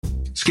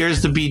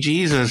scares the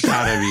bejesus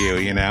out of you,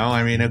 you know?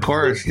 I mean, of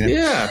course.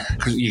 Yeah.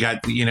 Because you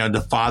got,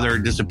 the father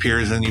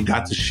disappears and you've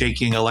got the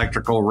shaking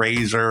electrical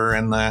razor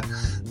and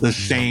the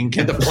sink.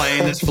 And the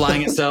plane that's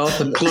flying itself.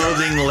 And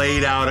clothing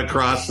laid out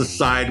across the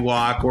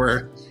sidewalk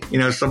where,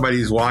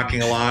 somebody's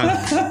walking along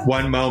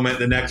one moment,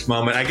 the next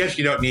moment. I guess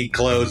you don't need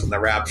clothes in the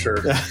rapture.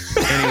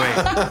 Anyway,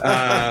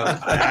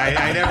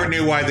 I never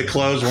knew why the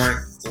clothes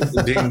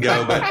didn't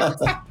go, but...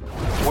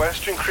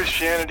 Western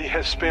Christianity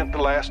has spent the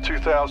last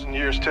 2,000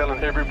 years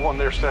telling everyone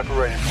they're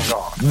separated from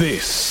God.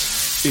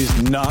 This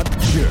is Not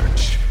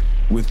Church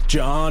with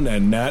John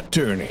and Nat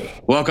Turney.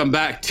 Welcome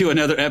back to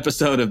another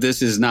episode of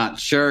This Is Not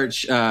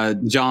Church.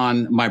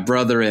 John, my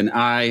brother, and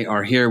I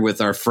are here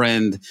with our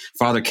friend,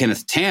 Father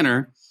Kenneth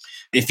Tanner.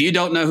 If you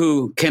don't know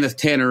who Kenneth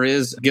Tanner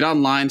is, get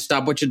online,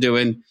 stop what you're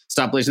doing,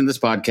 stop listening to this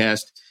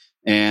podcast,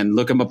 and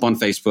look him up on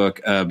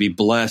Facebook. Be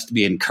blessed,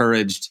 be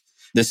encouraged.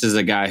 This is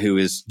a guy who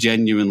is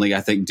genuinely,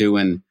 I think,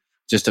 doing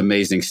just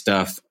amazing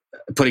stuff,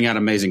 putting out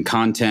amazing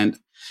content.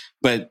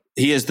 But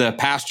he is the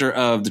pastor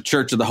of the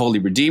Church of the Holy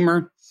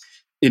Redeemer,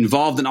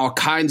 involved in all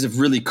kinds of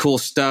really cool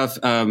stuff.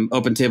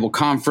 Open Table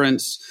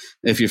Conference.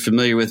 If you're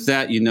familiar with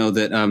that, you know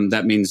that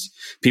that means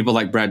people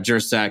like Brad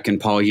Jersak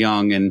and Paul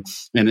Young and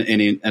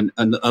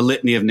a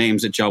litany of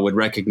names that y'all would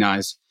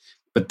recognize.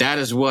 But that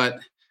is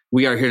what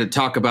we are here to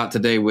talk about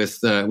today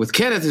with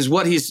Kenneth, is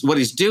what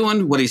he's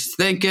doing, what he's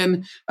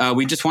thinking.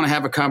 We just want to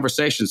have a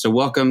conversation. So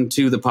welcome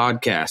to the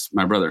podcast,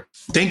 my brother.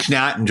 Thanks,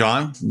 Nat and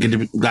John.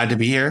 Glad to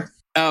be here.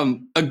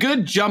 A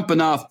good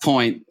jumping off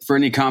point for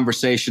any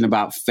conversation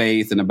about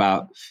faith and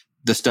about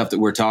the stuff that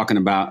we're talking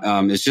about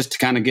is just to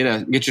kind of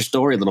get your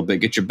story a little bit,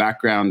 get your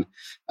background.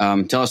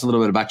 Tell us a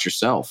little bit about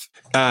yourself.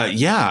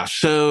 Yeah.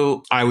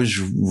 So I was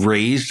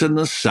raised in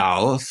the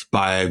South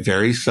by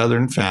very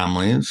Southern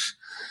families.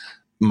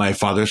 My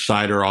father's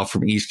side are all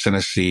from East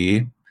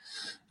Tennessee.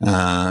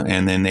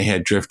 And then they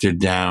had drifted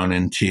down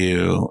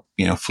into,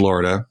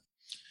 Florida.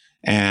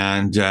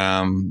 And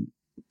on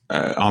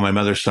my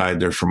mother's side,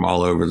 they're from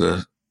all over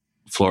the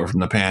Florida, from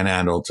the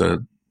Panhandle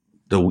to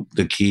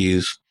the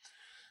Keys.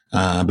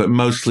 But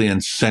mostly in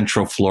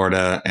Central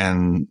Florida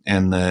and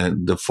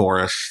the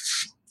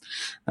forests,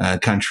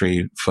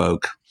 country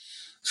folk.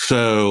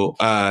 So,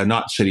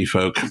 not city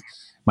folk.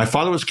 My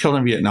father was killed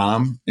in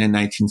Vietnam in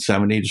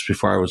 1970, just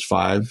before I was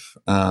 5.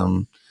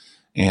 So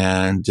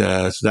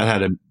that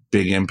had a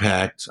big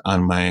impact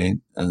on my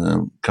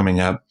coming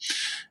up.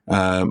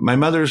 My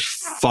mother's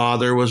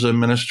father was a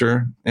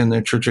minister in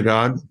the Church of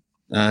God,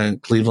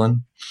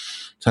 Cleveland,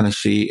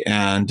 Tennessee,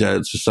 and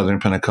it's a Southern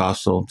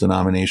Pentecostal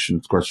denomination.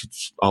 Of course,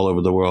 it's all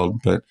over the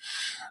world, but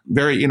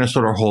very,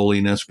 sort of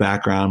holiness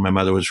background. My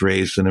mother was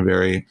raised in a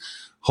very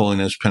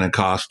holiness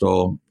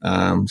Pentecostal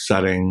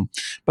setting.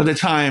 By the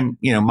time,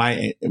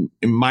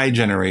 my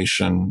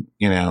generation,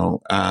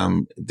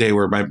 they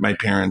were, my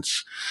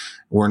parents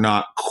were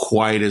not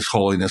quite as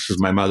holiness as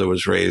my mother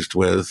was raised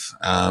with.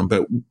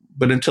 But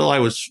until I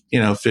was,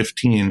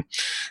 15,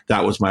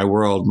 that was my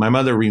world. My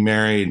mother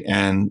remarried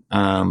and,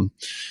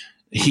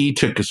 he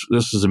took us,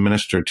 this is a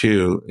minister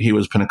too. He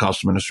was a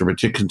Pentecostal minister, but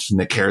took us in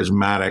the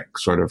charismatic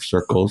sort of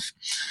circles.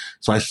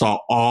 So I saw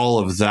all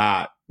of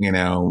that,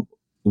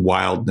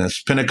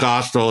 wildness.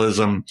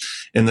 Pentecostalism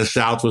in the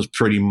South was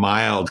pretty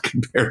mild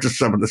compared to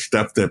some of the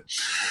stuff that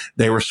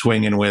they were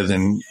swinging with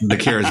in the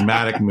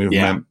charismatic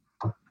movement.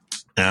 Yeah.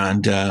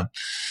 And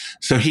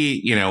so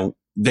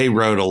they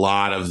wrote a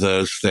lot of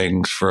those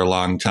things for a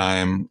long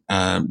time.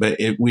 But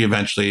we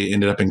eventually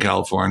ended up in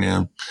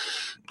California.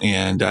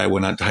 And I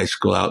went out to high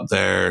school out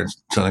there,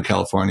 Southern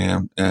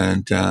California,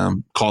 and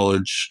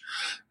college.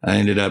 I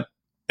ended up,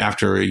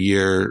 after a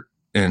year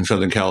in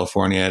Southern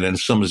California at an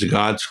Assemblies of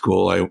God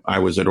school, I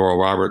was at Oral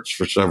Roberts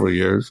for several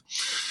years.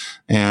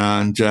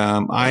 And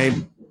that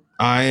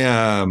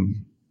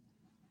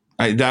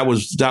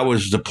was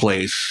the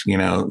place,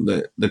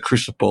 the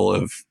crucible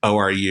of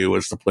ORU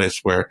was the place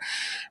where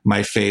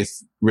my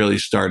faith really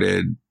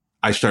started.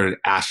 I started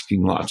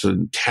asking lots of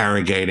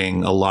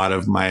interrogating a lot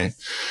of my,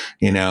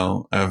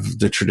 of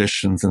the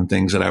traditions and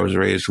things that I was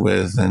raised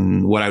with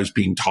and what I was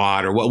being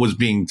taught or what was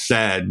being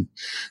said,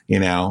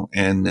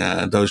 in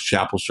those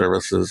chapel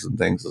services and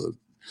things.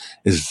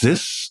 Is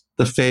this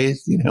the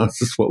faith? Is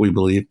this what we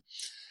believe?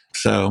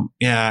 So,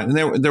 yeah,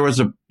 and there was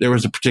a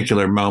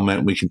particular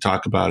moment, we can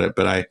talk about it,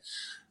 but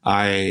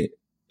I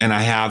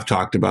have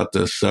talked about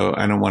this, so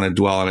I don't want to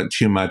dwell on it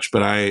too much,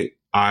 but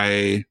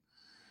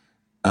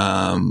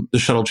the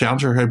shuttle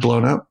Challenger had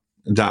blown up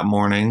that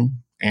morning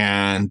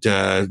and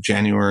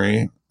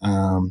January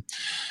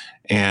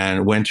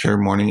and winter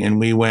morning, and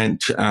we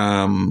went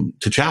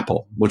to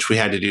chapel, which we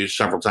had to do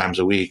several times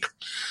a week.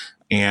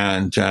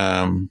 And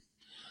the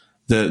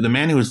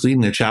man who was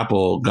leading the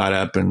chapel got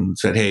up and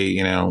said, "Hey,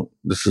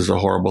 this is a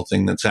horrible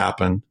thing that's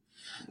happened.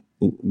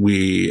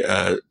 We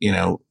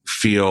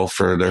feel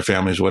for their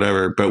families,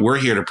 whatever, but we're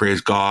here to praise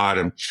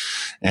God."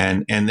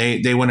 And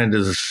they went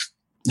into this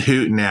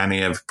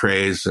hootenanny of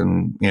praise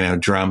and,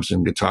 drums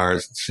and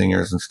guitars and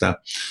singers and stuff.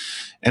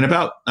 And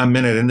about a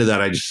minute into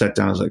that, I just sat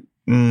down. I was like,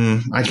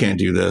 I can't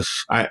do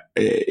this.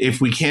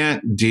 If we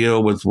can't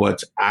deal with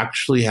what's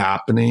actually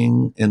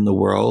happening in the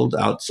world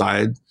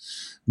outside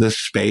this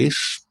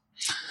space,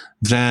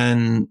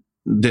 then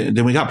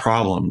we got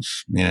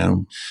problems,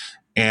 and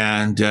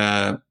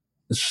the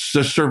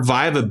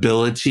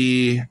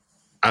survivability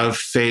of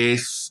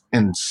faith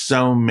in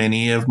so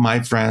many of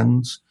my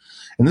friends,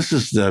 and this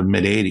is the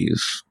mid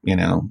 80s,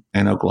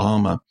 in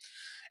Oklahoma,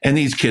 and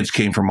these kids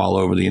came from all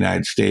over the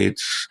United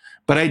States.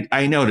 But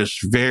I noticed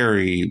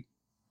very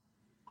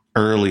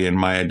early in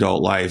my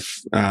adult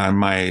life,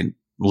 my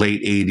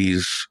late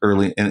 80s,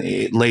 early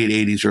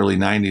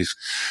 90s,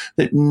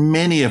 that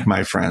many of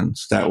my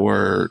friends that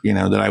were,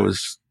 that I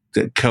was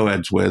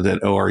co-eds with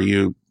at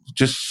ORU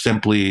just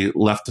simply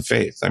left the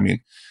faith. I mean,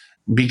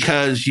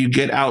 because you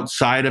get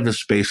outside of a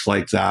space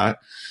like that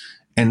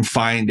and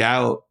find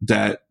out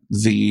that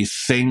the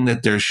thing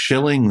that they're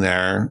shilling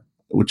there,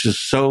 which is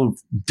so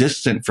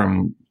distant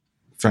from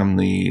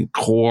the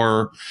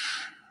core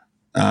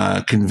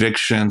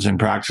convictions and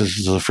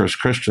practices of the first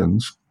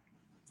Christians,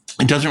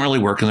 it doesn't really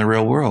work in the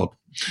real world.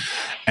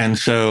 And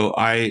so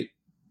I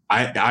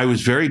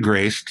was very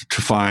graced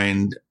to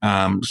find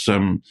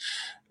some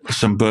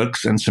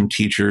books and some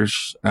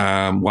teachers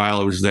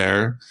while I was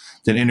there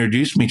that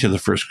introduced me to the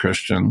first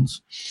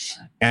Christians.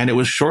 And it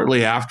was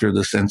shortly after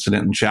this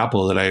incident in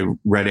chapel that I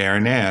read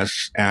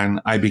Irenaeus, and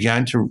I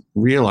began to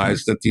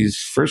realize that these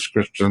first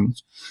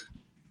Christians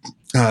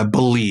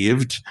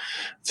believed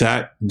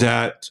that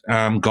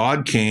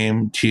God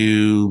came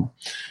to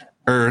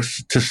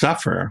earth to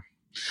suffer,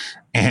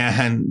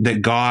 and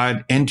that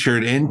God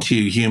entered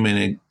into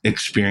human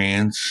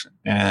experience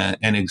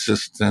and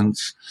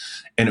existence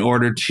in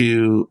order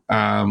to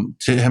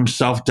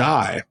himself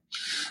die,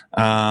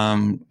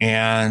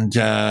 and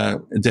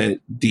that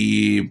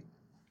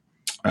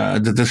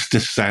this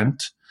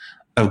descent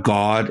of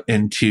God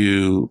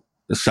into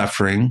the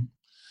suffering,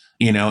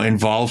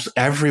 involves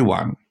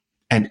everyone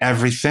and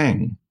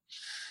everything.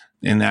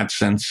 In that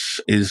sense,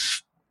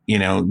 is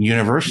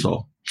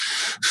universal.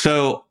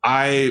 So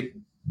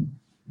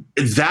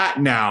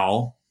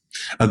now,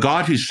 a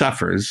God who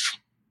suffers,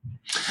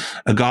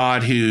 a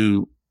God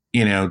who,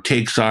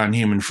 takes on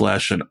human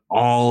flesh and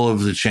all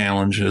of the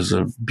challenges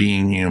of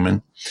being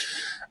human,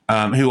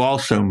 who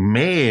also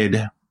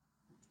made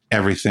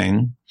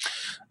everything,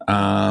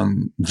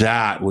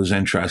 that was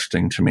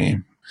interesting to me.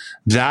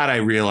 That I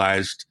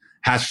realized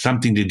has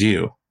something to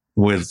do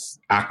with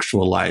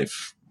actual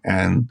life.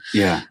 And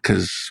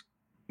because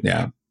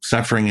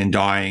suffering and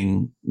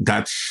dying,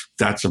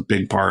 that's a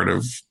big part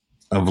of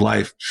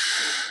life.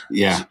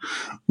 Yeah.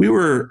 We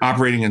were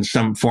operating in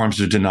some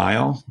forms of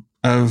denial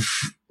of,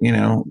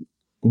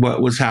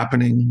 what was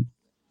happening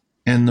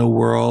in the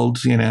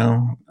world. You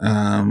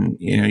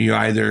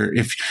either,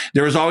 if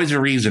there was always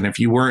a reason, if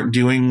you weren't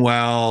doing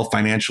well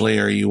financially,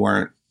 or you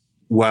weren't,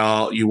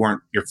 your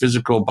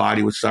physical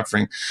body was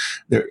suffering.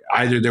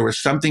 There was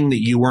something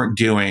that you weren't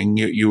doing.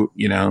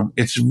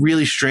 It's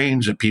really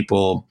strange that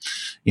people,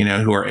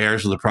 who are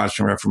heirs of the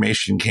Protestant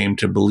Reformation came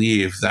to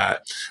believe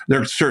that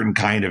there's a certain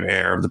kind of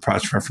heir of the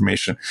Protestant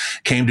Reformation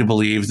came to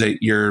believe that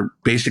you're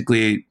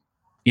basically,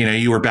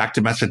 you were back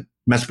to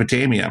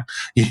Mesopotamia.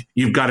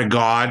 You've got a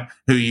God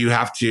who you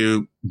have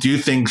to do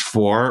things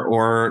for,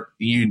 or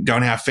you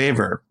don't have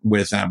favor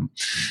with him,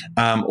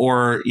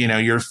 or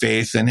your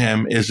faith in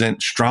him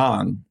isn't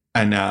strong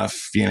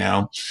enough.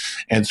 And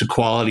it's the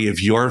quality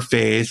of your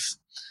faith,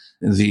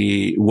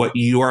 what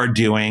you are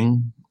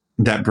doing,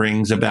 that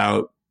brings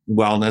about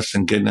wellness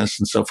and goodness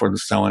and so forth and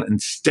so on,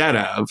 instead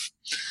of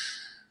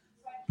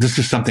this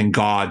is something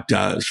God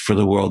does for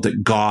the world,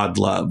 that God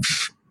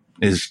loves,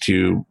 is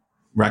to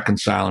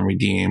reconcile and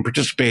redeem,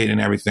 participate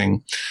in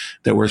everything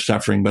that we're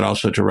suffering, but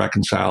also to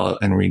reconcile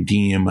and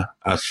redeem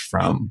us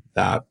from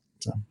that.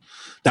 So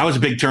that was a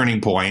big turning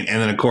point. And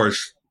then, of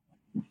course,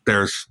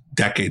 there's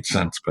decades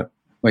since. But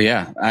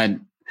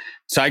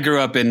I grew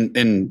up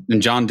in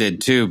John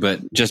did too,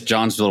 but just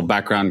John's little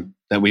background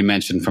that we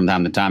mentioned from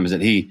time to time is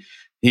that he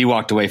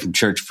walked away from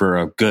church for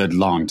a good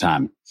long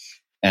time,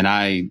 and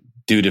I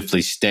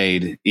dutifully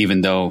stayed,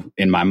 even though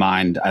in my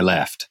mind I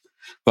left.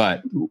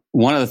 But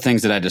one of the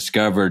things that I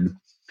discovered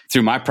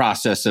through my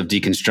process of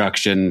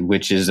deconstruction,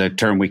 which is a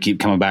term we keep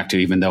coming back to,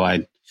 even though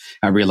I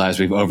realize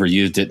we've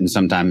overused it and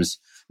sometimes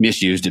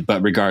misused it,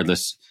 but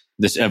regardless,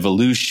 this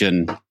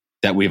evolution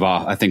that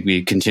I think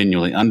we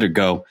continually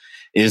undergo,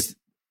 is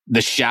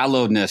the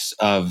shallowness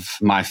of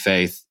my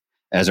faith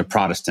as a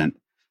Protestant,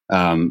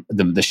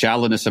 the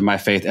shallowness of my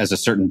faith as a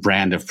certain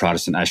brand of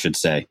Protestant, I should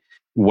say,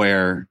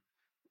 where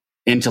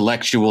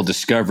intellectual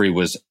discovery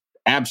was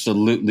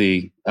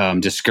absolutely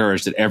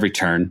discouraged at every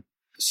turn.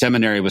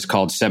 Seminary was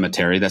called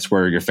cemetery. That's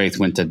where your faith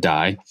went to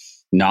die.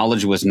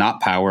 Knowledge was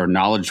not power.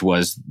 Knowledge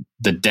was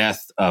the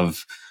death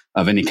of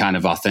any kind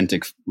of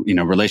authentic,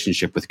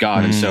 relationship with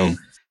God. And so,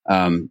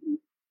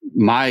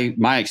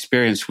 my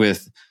experience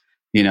with,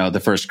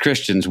 the first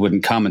Christians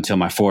wouldn't come until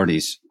my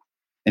 40s,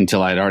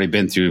 until I'd already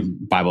been through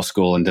Bible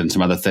school and done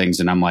some other things.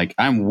 And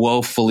I'm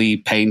woefully,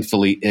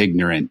 painfully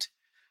ignorant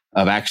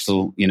of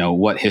actual,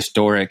 what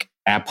historic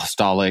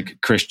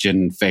apostolic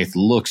Christian faith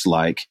looks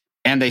like,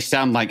 and they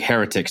sound like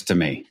heretics to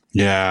me.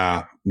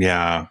 Yeah.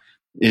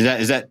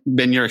 Is that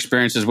been your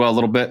experience as well a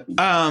little bit?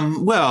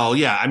 Well,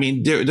 yeah. I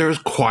mean, there was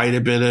quite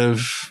a bit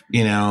of,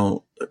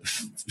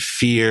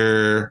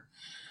 fear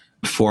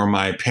for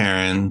my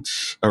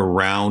parents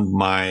around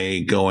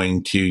my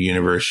going to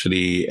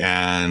university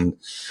and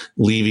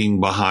leaving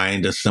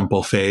behind a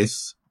simple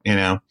faith.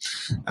 They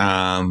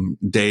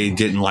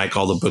didn't like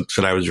all the books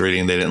that I was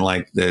reading. They didn't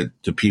like the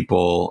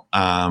people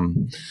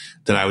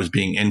that I was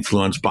being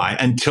influenced by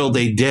until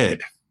they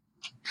did.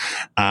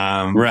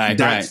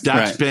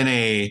 That's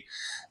been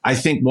I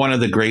think one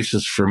of the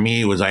graces for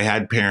me was I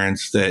had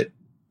parents that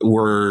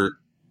were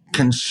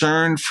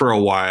concerned for a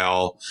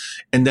while,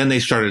 and then they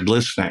started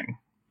listening,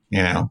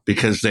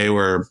 because they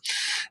were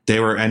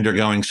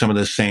undergoing some of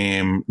the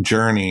same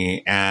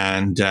journey.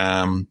 And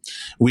in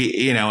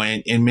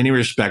many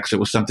respects, it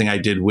was something I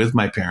did with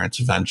my parents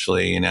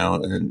eventually,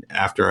 and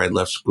after I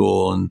left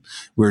school and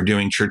we were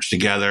doing church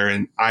together,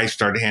 and I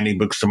started handing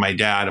books to my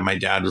dad, and my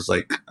dad was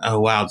like, "Oh,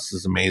 wow, this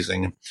is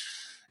amazing."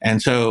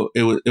 And so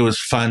it was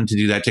fun to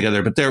do that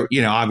together. But there,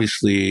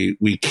 obviously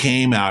we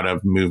came out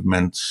of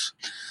movements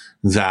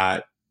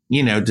that,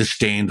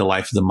 disdained the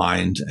life of the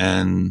mind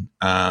and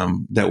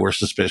that were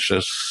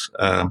suspicious,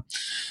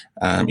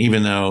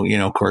 even though,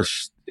 of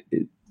course,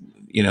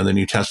 the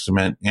New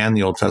Testament and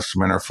the Old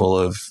Testament are full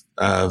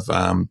of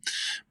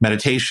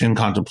meditation,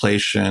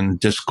 contemplation,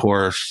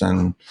 discourse,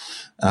 and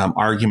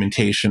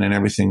argumentation, and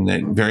everything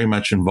that very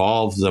much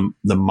involves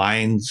the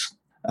mind's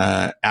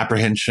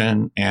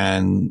apprehension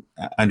and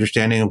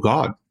understanding of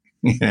God.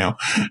 There's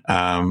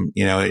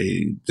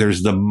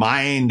the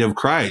mind of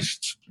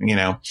Christ,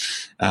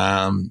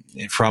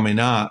 from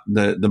Enoch,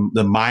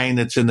 the mind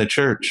that's in the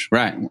church.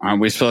 Right.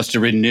 Aren't we supposed to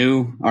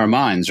renew our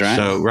minds,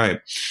 right?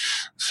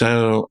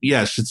 So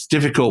yes, it's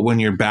difficult when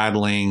you're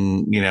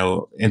battling,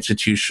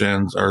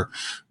 institutions or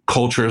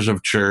cultures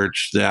of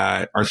church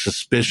that are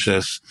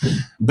suspicious.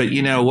 But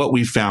what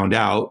we found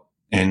out,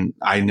 and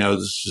I know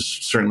this is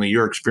certainly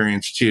your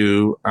experience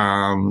too,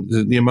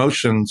 the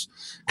emotions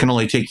can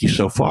only take you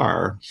so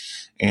far.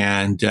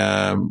 And,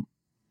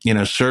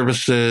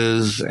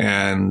 services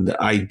and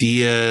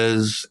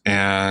ideas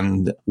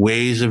and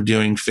ways of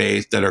doing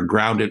faith that are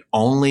grounded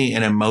only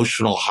in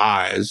emotional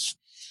highs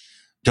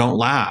don't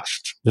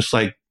last. Just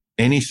like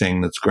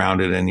anything that's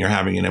grounded in you're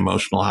having an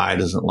emotional high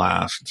doesn't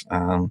last.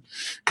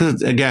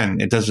 Because again,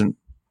 it doesn't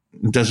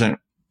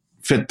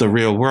fit the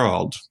real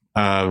world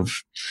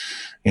of,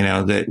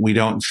 that we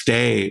don't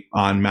stay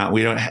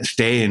we don't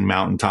stay in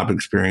mountaintop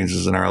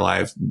experiences in our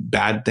life.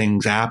 Bad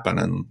things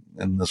happen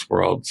in this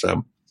world.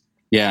 So,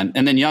 yeah.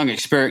 And then young,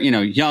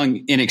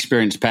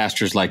 inexperienced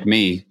pastors like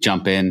me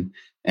jump in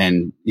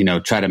and,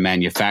 try to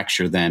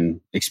manufacture then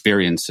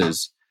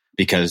experiences,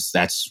 because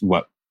that's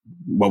what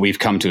we've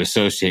come to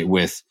associate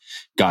with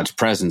God's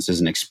presence is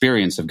an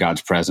experience of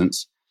God's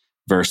presence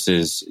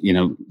versus,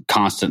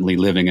 constantly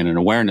living in an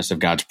awareness of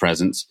God's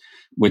presence,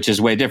 which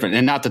is way different.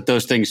 And not that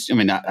those things,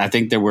 I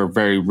think there were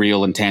very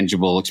real and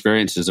tangible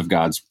experiences of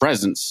God's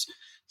presence,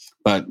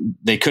 but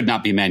they could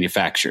not be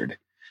manufactured,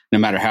 no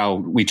matter how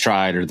we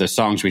tried, or the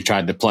songs we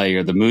tried to play,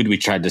 or the mood we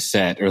tried to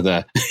set, or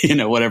the,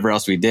 whatever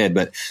else we did.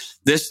 But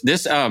this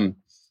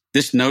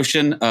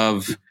notion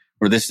of,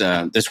 or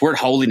this word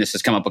holiness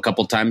has come up a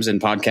couple of times in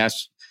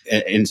podcasts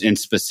in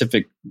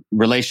specific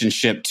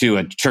relationship to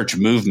a church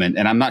movement.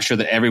 And I'm not sure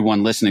that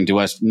everyone listening to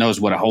us knows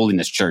what a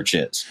holiness church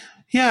is.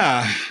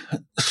 Yeah.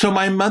 So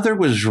my mother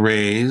was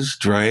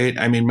raised, right?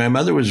 My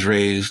mother was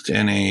raised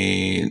in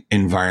a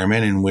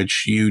environment in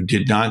which you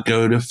did not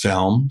go to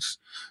films.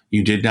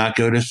 You did not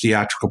go to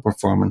theatrical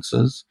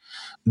performances.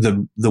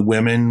 The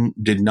women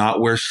did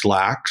not wear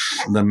slacks.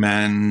 The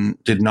men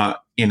did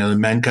not, the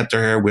men cut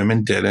their hair.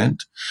 Women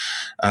didn't.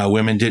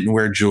 Women didn't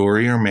wear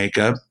jewelry or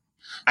makeup.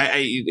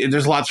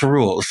 There's lots of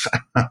rules,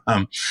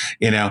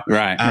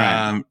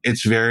 Right.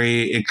 It's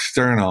very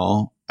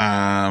external.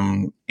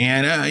 You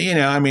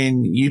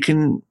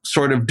can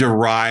sort of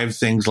derive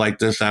things like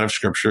this out of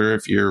scripture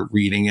if you're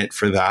reading it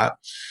for that.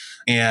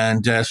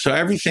 And so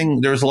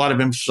there's a lot of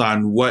emphasis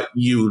on what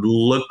you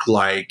look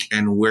like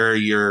and where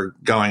you're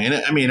going.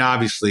 And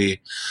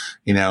obviously,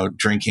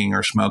 drinking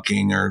or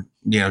smoking or,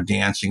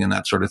 dancing and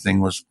that sort of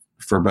thing was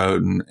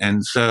verboten.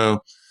 And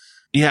so,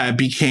 yeah, it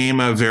became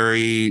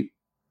very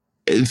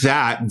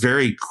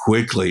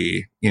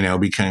quickly,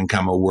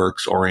 become a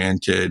works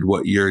oriented,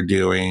 what you're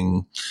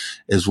doing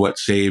is what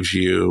saves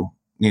you,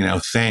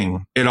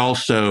 thing. It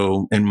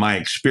also, in my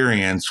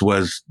experience,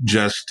 was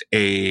just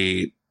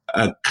a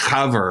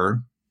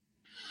cover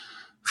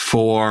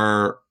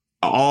for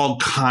all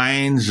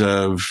kinds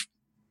of,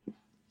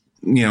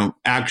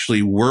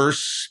 actually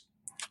worse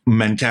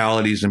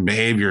mentalities and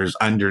behaviors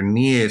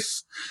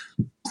underneath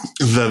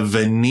the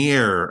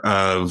veneer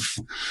of,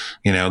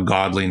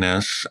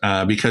 godliness,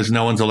 because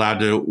no one's allowed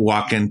to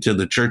walk into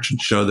the church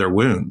and show their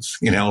wounds,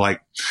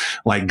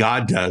 like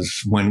God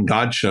does when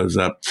God shows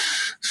up.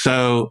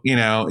 So,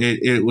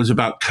 it was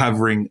about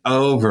covering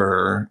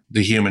over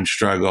the human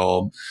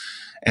struggle.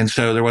 And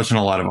so there wasn't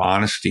a lot of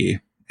honesty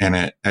in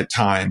it at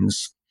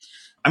times.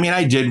 I mean,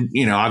 I did,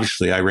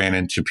 obviously I ran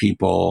into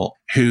people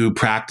who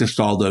practiced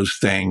all those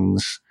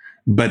things,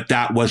 but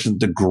that wasn't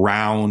the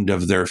ground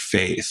of their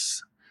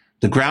faith.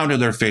 The ground of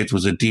their faith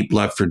was a deep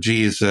love for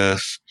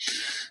Jesus,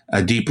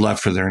 a deep love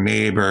for their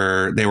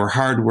neighbor. They were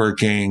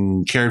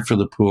hardworking, cared for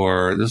the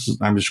poor.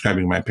 I'm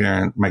describing my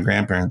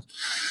grandparents.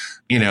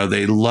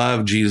 They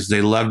loved Jesus.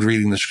 They loved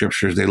reading the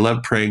scriptures. They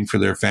loved praying for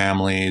their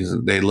families.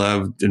 They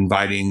loved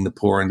inviting the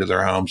poor into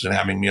their homes and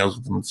having meals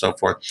with them and so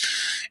forth.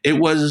 It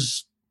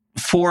was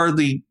for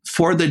the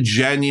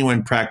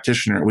genuine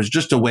practitioner. It was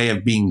just a way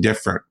of being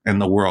different in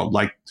the world,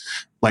 like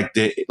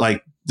the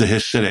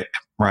Hasidic,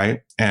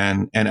 right?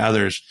 And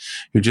others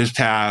who just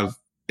have,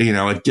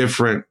 a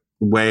different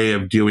way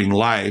of doing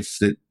life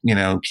that,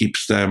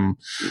 keeps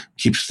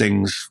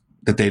things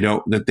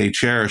that they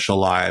cherish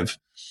alive.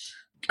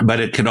 But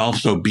it could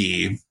also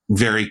be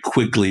very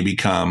quickly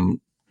become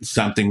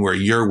something where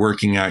you're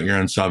working out your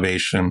own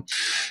salvation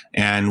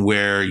and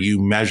where you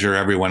measure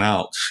everyone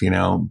else,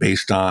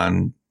 based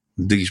on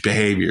these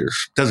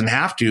behaviors. Doesn't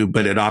have to,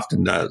 but it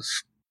often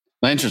does.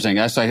 Interesting.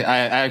 I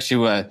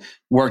actually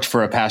worked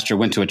for a pastor,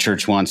 went to a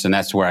church once, and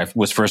that's where I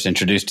was first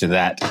introduced to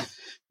that,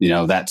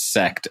 that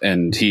sect.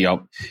 And he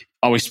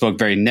always spoke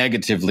very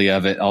negatively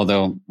of it.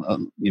 Although,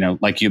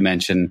 like you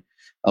mentioned,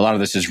 a lot of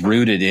this is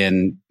rooted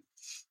in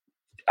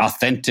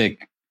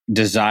authentic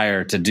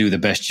desire to do the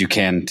best you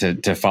can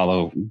to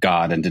follow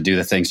God and to do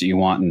the things that you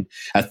want. And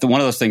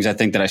one of those things I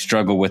think that I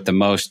struggle with the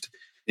most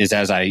is,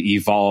 as I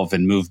evolve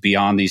and move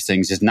beyond these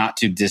things, is not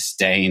to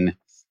disdain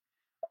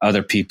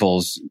other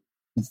people's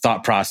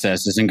thought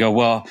processes and go,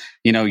 well,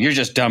 you're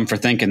just dumb for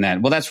thinking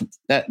that. Well,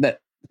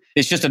 that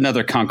it's just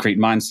another concrete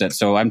mindset.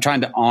 So I'm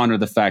trying to honor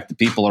the fact that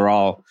people are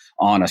all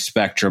on a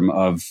spectrum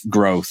of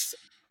growth.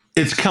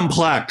 It's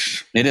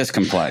complex. It is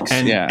complex.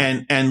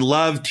 And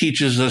love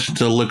teaches us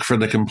to look for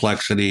the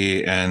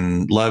complexity,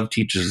 and love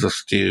teaches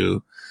us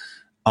to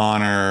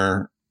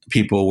honor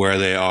people where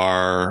they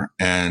are,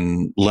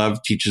 and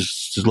love teaches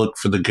us to look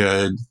for the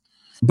good,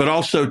 but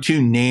also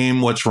to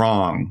name what's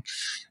wrong.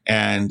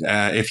 And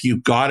if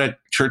you've got a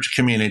church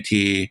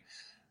community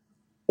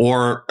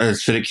or a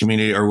civic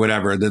community or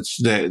whatever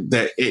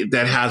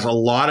that has a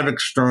lot of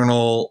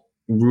external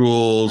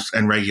rules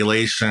and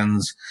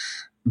regulations,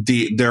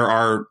 there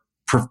are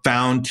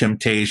profound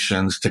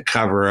temptations to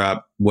cover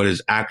up what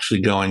is actually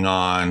going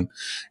on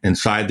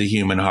inside the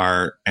human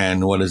heart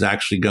and what is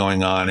actually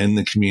going on in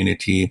the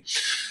community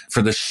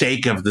for the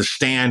sake of the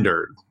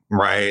standard,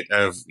 right?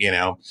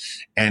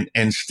 And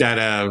instead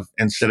of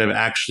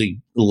actually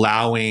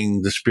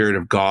allowing the Spirit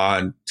of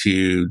God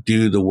to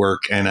do the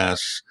work in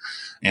us,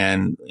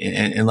 and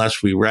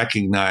unless we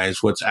recognize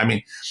for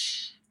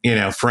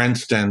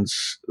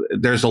instance,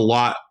 there's a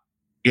lot,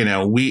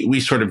 we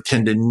sort of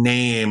tend to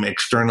name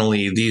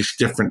externally these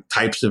different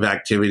types of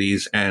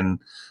activities and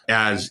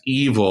as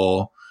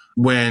evil,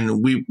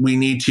 when we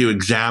need to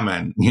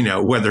examine,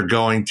 whether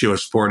going to a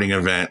sporting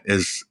event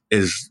is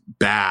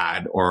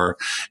bad, or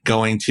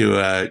going to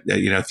a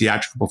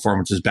theatrical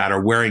performance is bad,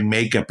 or wearing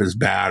makeup is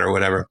bad, or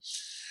whatever.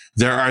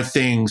 There are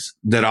things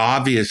that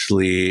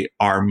obviously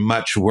are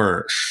much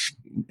worse,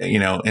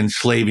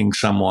 enslaving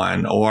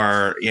someone,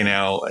 or,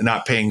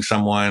 not paying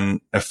someone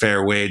a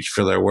fair wage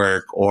for their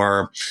work,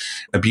 or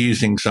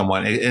abusing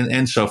someone,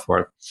 and so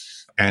forth.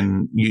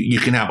 And you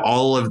can have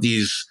all of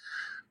these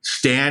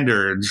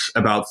standards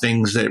about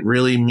things that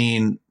really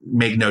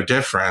make no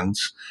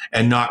difference,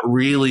 and not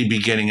really be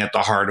getting at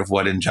the heart of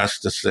what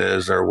injustice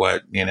is, or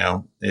what,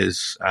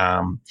 is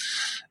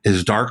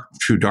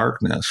true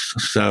darkness.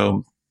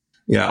 So,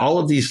 yeah, all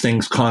of these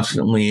things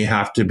constantly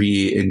have to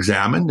be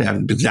examined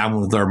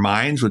with our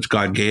minds, which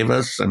God gave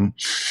us. And,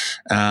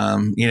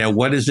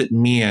 what does it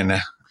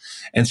mean?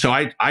 And so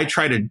I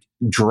try to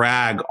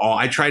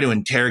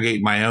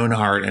interrogate my own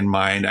heart and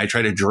mind. I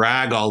try to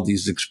drag all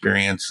these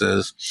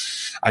experiences.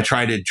 I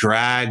try to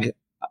drag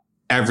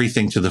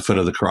everything to the foot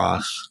of the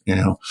cross,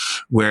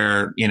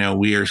 where,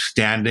 we are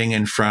standing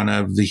in front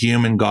of the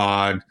human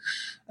God,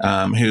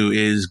 who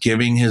is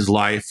giving his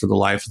life for the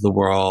life of the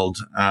world,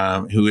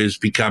 who is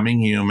becoming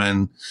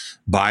human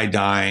by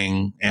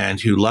dying, and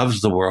who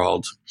loves the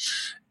world,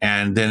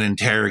 and then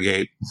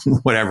interrogate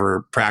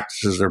whatever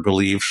practices or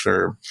beliefs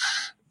or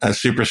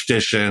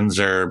superstitions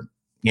or,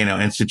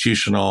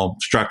 institutional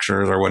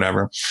structures or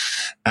whatever,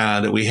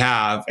 that we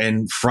have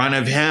in front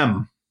of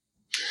him.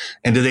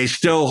 And do they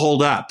still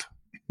hold up,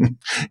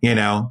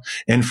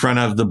 in front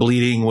of the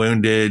bleeding,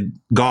 wounded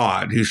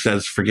God who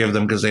says, forgive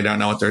them because they don't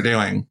know what they're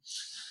doing?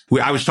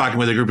 I was talking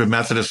with a group of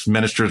Methodist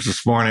ministers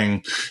this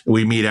morning.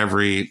 We meet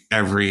every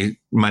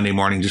Monday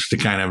morning just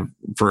to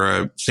for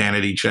a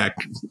sanity check.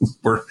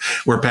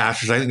 We're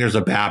pastors. I think there's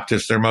a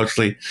Baptist. They're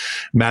mostly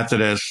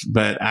Methodist,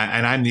 but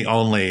I'm the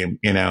only,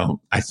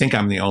 I think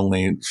I'm the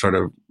only sort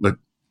of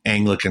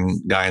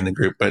Anglican guy in the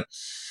group. But,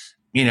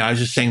 I was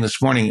just saying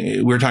this morning,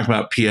 we were talking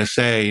about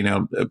PSA,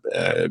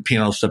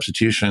 penal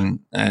substitution,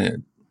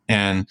 and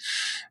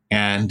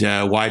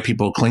why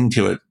people cling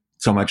to it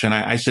so much. And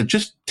I said,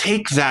 just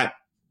take that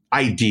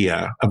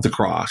idea of the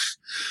cross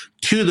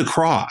to the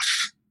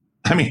cross,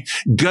 I mean,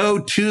 go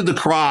to the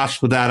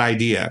cross with that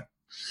idea.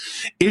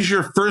 Is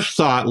your first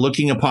thought,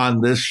 looking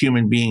upon this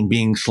human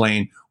being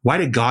slain, why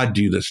did God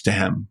do this to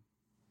him?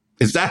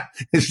 Is that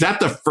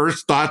the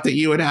first thought that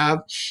you would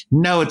have?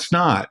 No, it's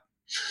not.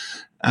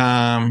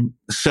 Anyway,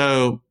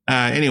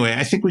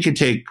 I think we could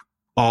take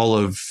all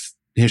of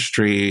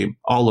history,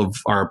 all of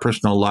our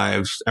personal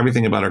lives,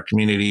 everything about our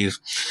communities,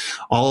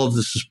 all of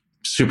the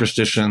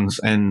superstitions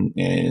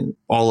and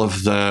all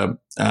of the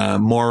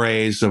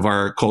mores of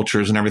our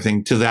cultures and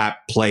everything to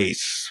that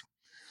place,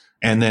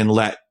 and then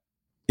let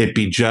it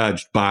be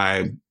judged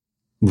by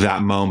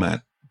that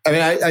moment. I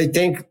mean, I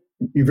think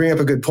you bring up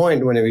a good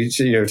point when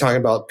you're talking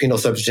about penal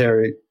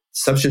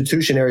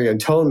substitutionary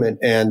atonement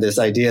and this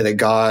idea that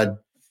God,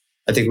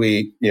 I think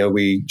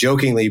we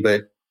jokingly,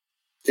 but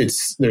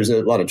there's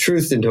a lot of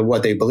truth into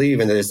what they believe,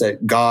 and that is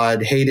that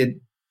God hated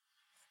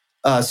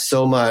us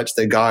so much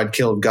that God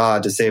killed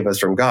God to save us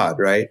from God,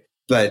 right?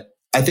 But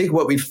I think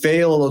what we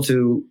fail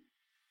to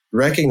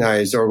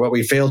recognize, or what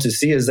we fail to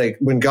see, is like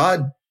when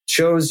God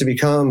chose to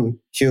become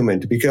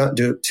human,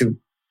 to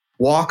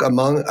walk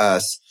among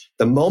us,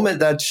 the moment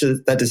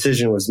that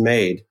decision was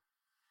made,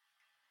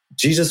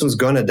 Jesus was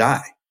going to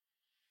die.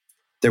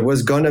 There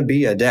was going to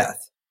be a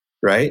death,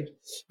 right?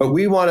 But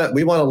we want to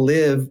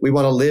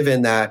live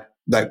in that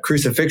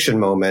crucifixion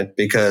moment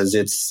because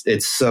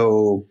it's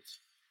so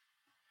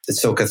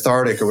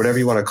cathartic, or whatever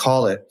you want to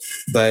call it.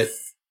 But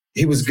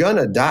he was going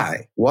to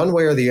die one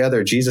way or the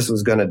other. Jesus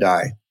was going to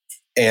die.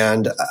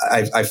 And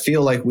I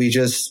feel like we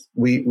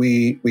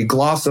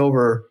gloss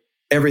over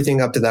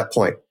everything up to that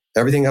point,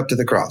 everything up to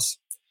the cross.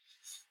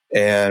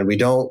 And we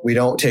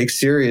don't take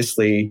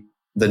seriously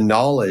the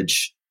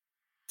knowledge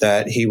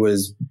that he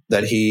was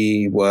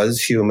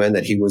human,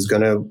 that he was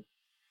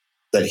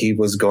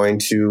going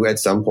to at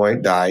some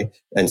point die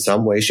in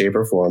some way, shape,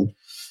 or form.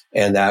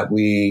 And that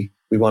we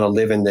want to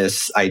live in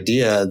this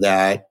idea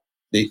that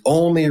the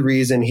only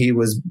reason he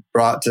was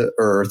brought to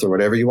earth, or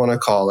whatever you want to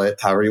call it,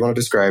 however you want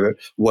to describe it,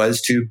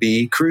 was to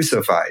be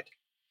crucified.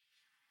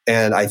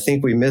 And I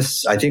think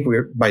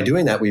by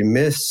doing that, we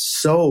miss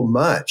so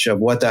much of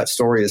what that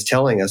story is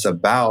telling us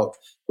about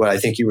what I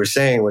think you were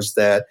saying, was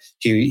that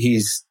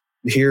he's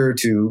here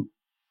to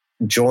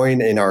join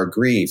in our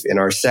grief, in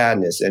our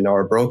sadness, in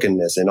our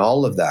brokenness, and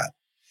all of that.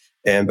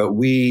 But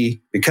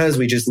because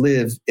we just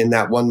live in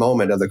that one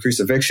moment of the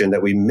crucifixion,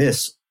 that we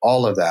miss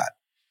all of that.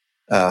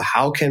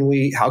 How can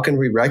we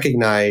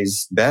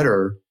recognize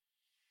better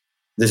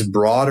this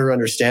broader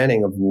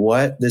understanding of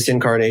what this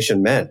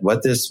incarnation meant,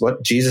 what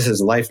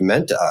Jesus' life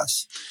meant to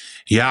us?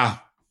 Yeah,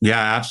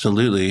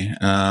 absolutely.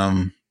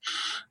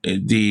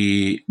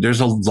 There's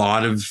a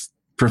lot of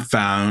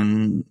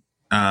profound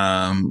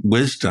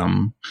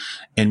wisdom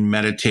in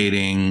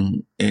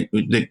meditating,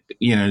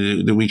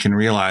 that we can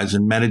realize,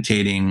 and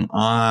meditating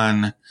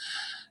on,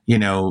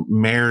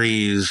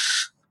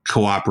 Mary's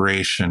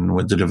cooperation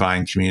with the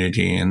divine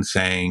community and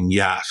saying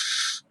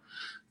yes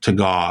to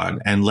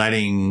God, and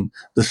letting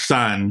the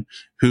Son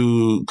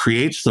who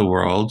creates the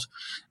world,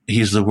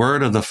 he's the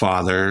Word of the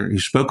Father who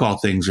spoke all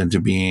things into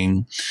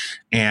being,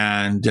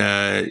 and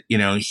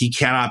he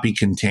cannot be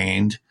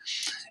contained,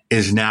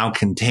 is now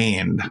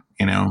contained,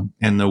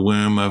 in the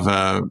womb of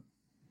a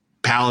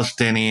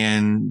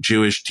Palestinian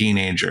Jewish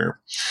teenager,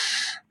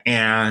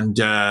 and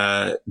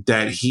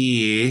that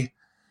he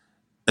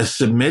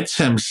submits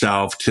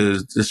himself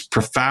to this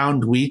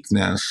profound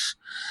weakness,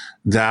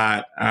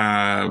 that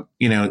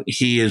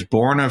he is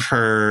born of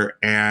her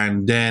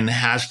and then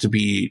has to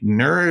be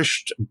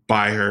nourished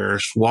by her,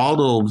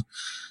 swaddled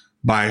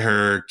by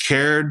her,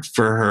 cared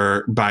for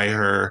her by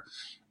her,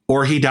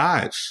 or he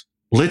dies.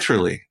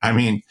 Literally. I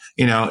mean,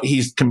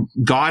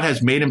 God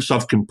has made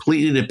himself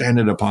completely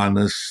dependent upon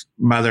this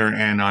mother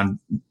and on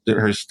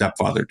her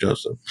stepfather,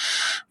 Joseph,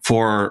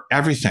 for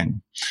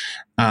everything.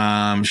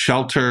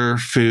 Shelter,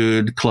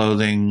 food,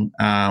 clothing.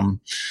 I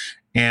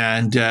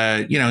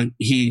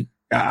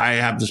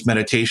have this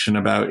meditation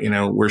about,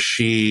 where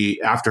she,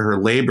 after her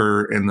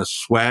labor and the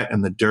sweat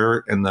and the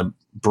dirt and the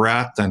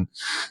breath and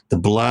the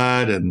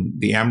blood and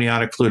the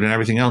amniotic fluid and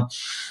everything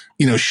else,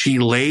 she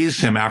lays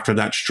him after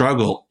that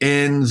struggle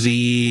in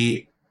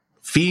the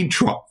feed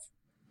trough,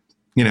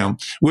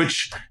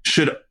 which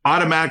should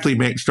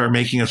automatically start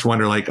making us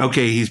wonder, like,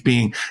 okay,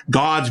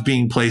 God's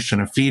being placed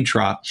in a feed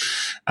trough.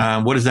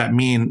 What does that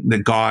mean that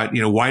God,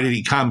 why did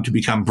he come? To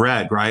become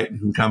bread, right?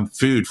 To become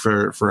food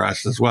for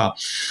us as well.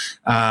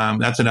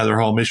 That's another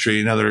whole mystery,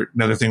 another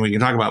thing we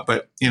can talk about.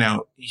 But,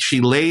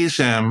 she lays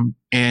him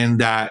in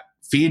that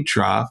feed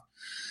trough,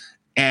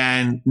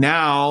 and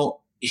now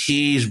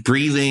he's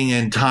breathing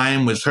in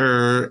time with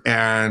her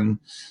and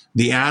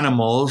the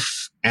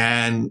animals,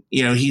 and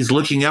he's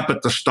looking up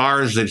at the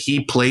stars that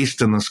he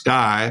placed in the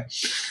sky,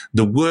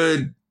 the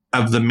wood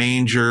of the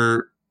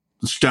manger,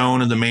 the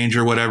stone of the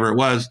manger, whatever it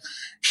was.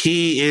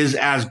 He is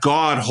as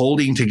God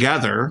holding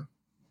together,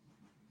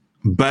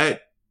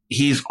 but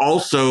he's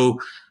also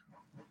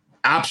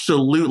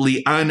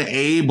absolutely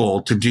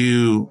unable to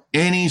do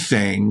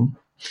anything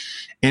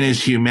in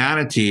his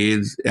humanity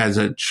as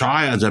a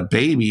child, as a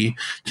baby,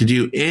 to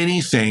do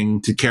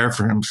anything to care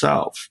for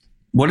himself.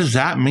 What does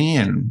that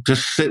mean?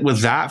 Just sit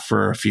with that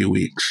for a few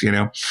weeks,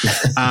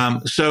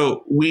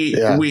 So we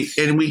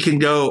can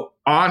go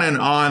on and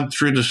on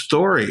through the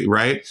story,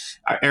 right?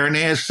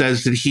 Irenaeus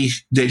says that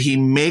he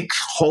makes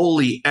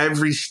holy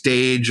every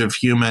stage of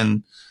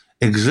human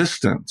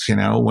existence.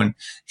 When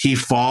he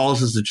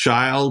falls as a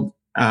child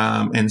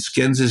and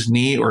skins his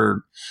knee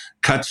or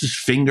cuts his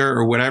finger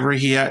or whatever,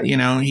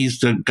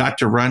 he's got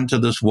to run to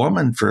this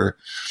woman for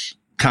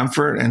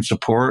comfort and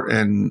support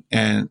and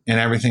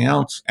everything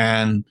else.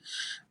 And,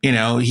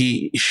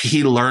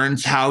 he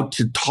learns how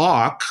to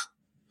talk.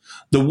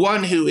 The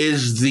one who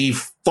is the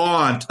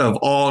font of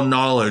all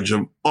knowledge,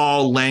 of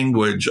all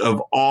language,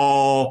 of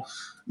all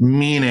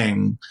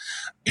meaning,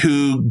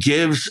 who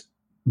gives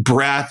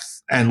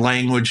breath and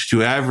language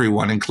to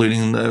everyone,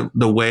 including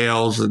the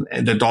whales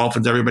and the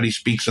dolphins. Everybody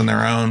speaks in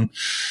their own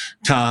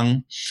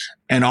tongue,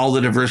 and all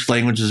the diverse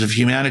languages of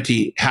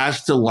humanity,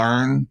 has to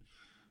learn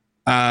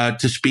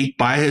to speak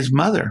by his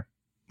mother.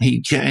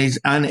 He's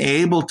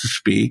unable to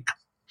speak,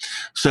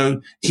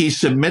 so he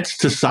submits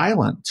to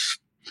silence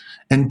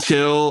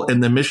until, in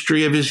the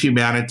mystery of his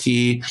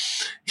humanity,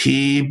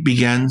 he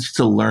begins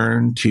to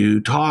learn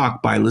to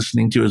talk by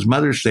listening to his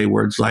mother say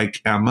words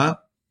like Emma,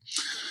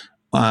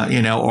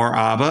 or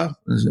Abba,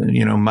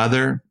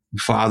 mother,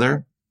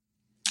 father,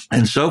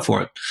 and so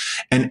forth.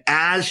 And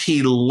as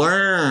he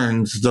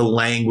learns the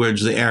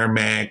language, the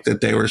Aramaic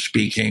that they were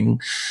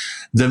speaking,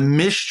 the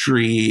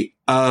mystery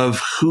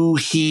of who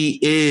he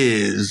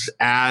is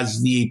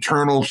as the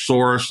eternal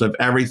source of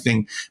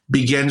everything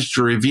begins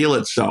to reveal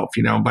itself.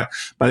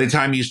 By the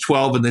time he's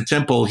 12 in the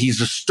temple,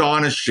 he's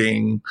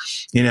astonishing,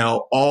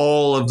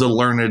 all of the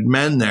learned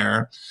men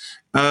there,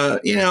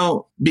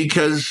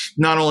 because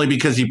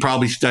he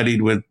probably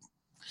studied with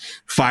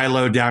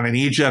Philo down in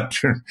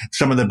Egypt, or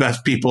some of the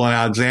best people in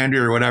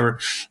Alexandria or whatever,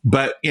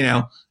 but,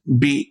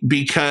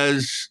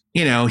 because,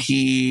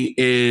 he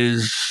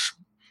is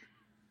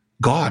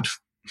God.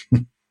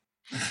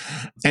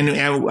 And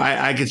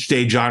I could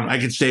stay, John. I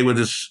could stay with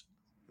this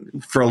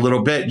for a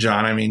little bit,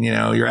 John. I mean,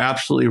 you're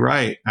absolutely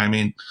right. I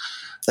mean,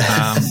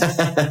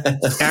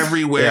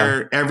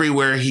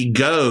 everywhere he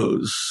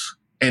goes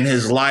in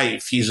his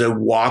life, he's a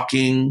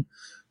walking,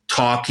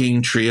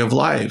 talking tree of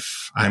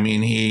life. I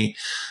mean,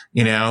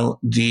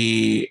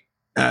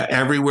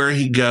 everywhere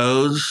he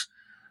goes,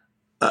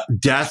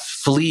 death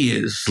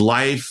flees,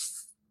 life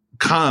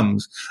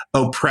comes,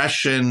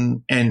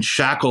 oppression and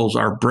shackles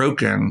are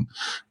broken.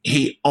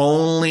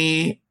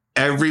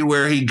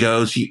 Everywhere he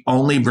goes, he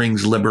only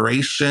brings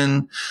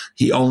liberation.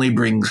 He only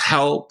brings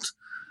health.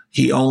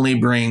 He only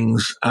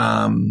brings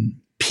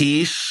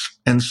peace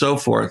and so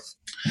forth.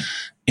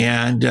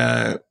 And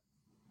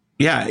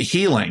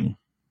healing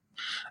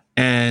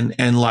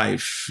and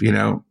life.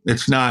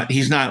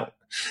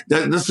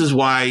 This is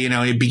why,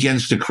 he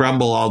begins to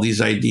crumble all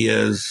these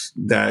ideas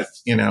that,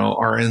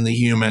 are in the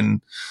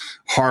human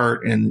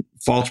heart and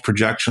false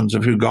projections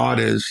of who God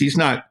is. He's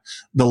not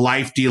the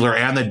life dealer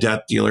and the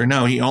death dealer.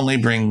 No, he only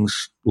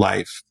brings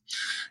life.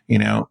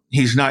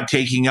 He's not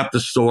taking up the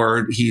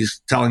sword.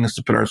 He's telling us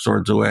to put our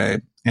swords away.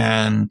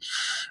 And,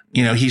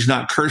 he's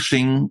not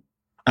cursing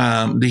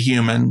the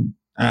human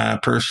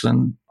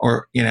person,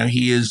 or,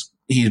 he's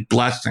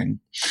blessing.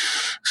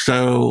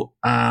 So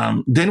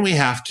then we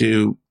have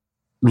to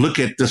look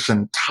at this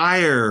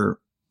entire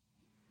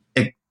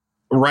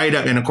right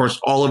up, and of course,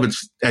 all of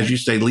it's, as you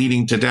say,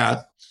 leading to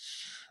death.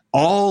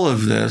 All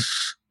of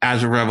this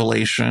as a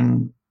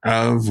revelation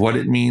of what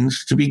it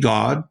means to be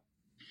God,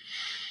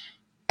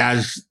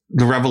 as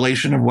the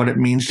revelation of what it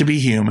means to be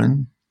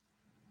human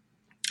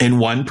in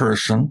one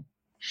person.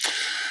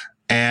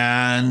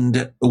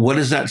 And what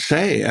does that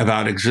say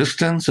about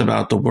existence,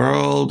 about the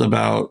world,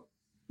 about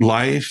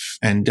life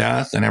and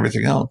death and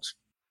everything else?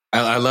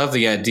 I love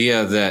the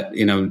idea that,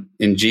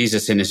 in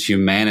Jesus, in his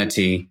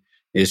humanity,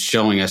 is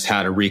showing us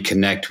how to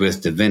reconnect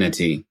with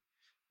divinity.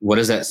 What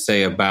does that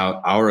say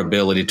about our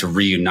ability to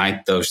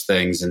reunite those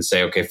things and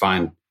say, okay,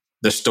 fine,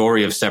 the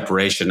story of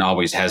separation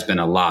always has been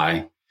a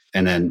lie.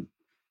 And then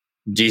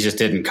Jesus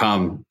didn't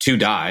come to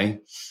die.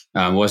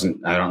 I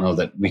don't know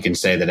that we can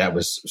say that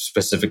was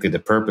specifically the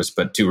purpose,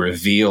 but to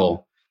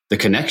reveal the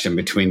connection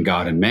between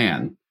God and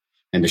man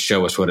and to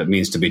show us what it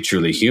means to be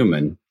truly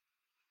human.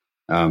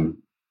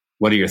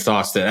 What are your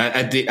thoughts? That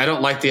I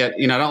don't like the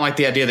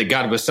idea that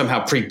God was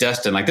somehow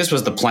predestined. Like, this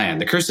was the plan.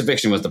 The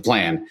crucifixion was the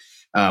plan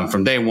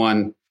from day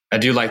one. I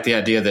do like the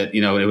idea that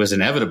it was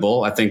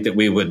inevitable. I think that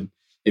we would,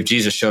 if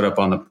Jesus showed up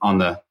on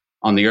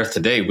the earth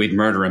today, we'd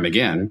murder him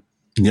again.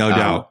 No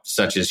doubt.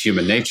 Such is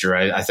human nature.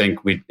 I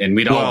think we'd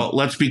all. Well,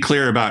 let's be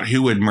clear about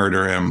who would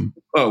murder him.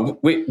 Oh,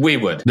 we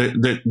would.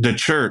 The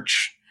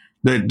church.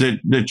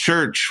 The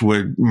church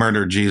would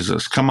murder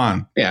Jesus. Come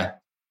on. Yeah.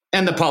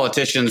 And the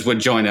politicians would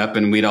join up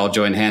and we'd all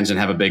join hands and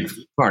have a big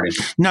party.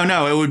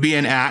 No, it would be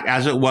an act,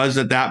 as it was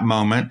at that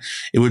moment.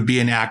 It would be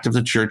an act of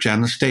the church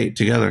and the state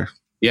together.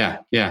 Yeah.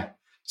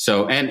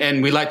 So,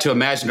 and we like to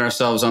imagine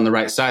ourselves on the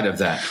right side of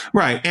that.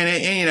 Right. And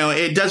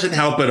it doesn't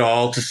help at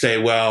all to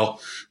say, well,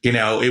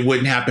 it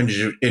wouldn't happen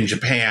in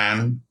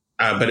Japan,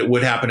 but it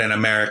would happen in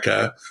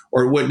America,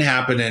 or it wouldn't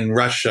happen in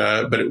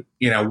Russia, but it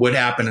would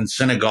happen in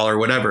Senegal or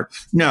whatever.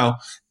 No,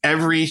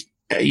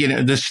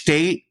 the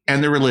state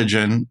and the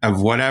religion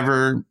of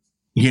whatever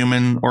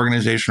human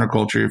organization or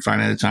culture you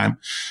find at a time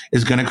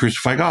is going to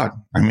crucify God.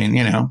 I mean,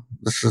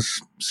 this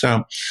is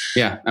so.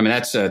 Yeah. I mean,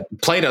 that's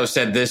Plato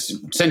said this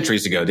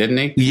centuries ago, didn't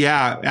he?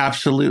 Yeah,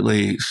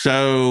 absolutely.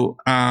 So,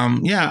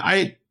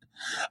 I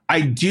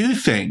do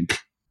think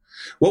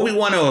what we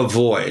want to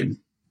avoid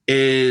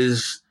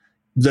is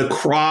the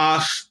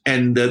cross,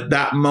 and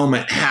that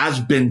moment has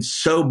been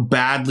so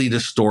badly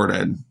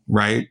distorted,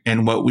 right?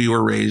 And what we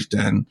were raised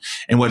in,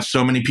 and what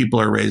so many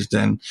people are raised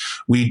in.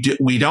 We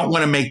don't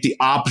want to make the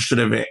opposite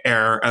of an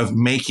error of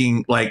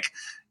making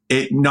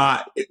it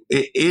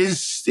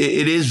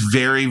is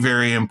very,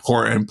 very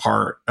important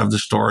part of the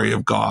story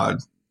of God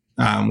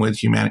with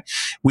humanity.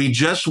 We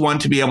just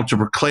want to be able to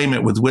proclaim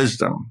it with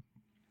wisdom,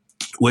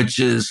 which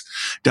is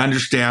to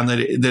understand that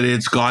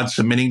it's God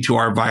submitting to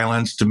our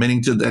violence,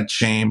 submitting to that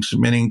shame,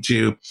 submitting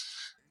to,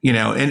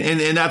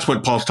 and that's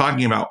what Paul's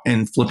talking about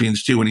in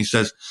Philippians 2 when he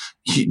says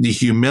the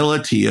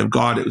humility of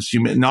God. It was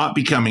not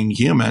becoming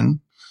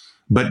human,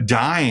 but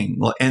dying,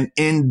 and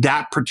in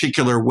that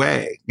particular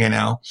way,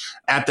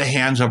 at the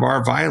hands of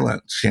our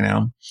violence,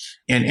 and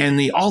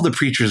all the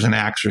preachers in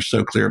Acts are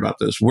so clear about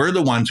this. We're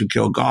the ones who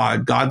kill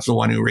God. God's the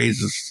one who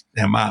raises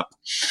him up.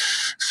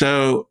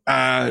 So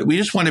we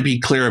just want to be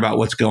clear about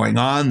what's going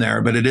on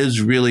there, but it is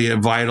really a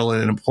vital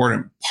and an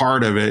important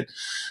part of it.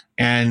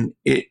 And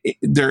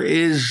there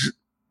is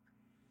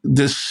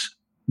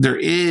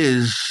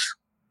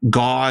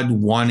God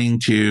wanting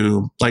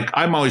to,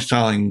 I'm always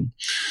telling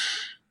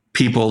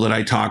people that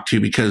I talk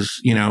to,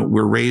 because,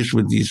 we're raised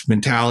with these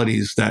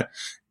mentalities that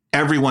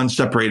everyone's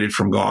separated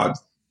from God,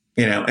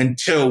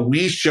 until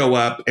we show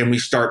up and we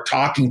start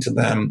talking to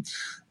them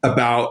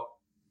about,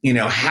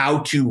 how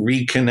to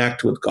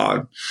reconnect with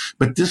God.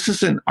 But this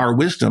isn't our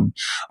wisdom.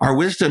 Our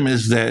wisdom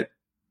is that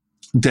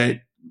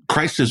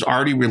Christ is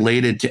already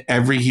related to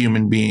every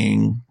human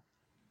being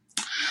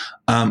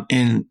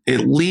in at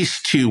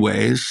least two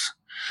ways.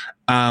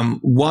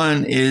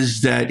 One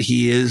is that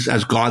he is,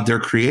 as God, their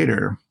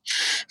creator.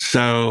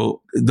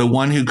 So the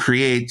one who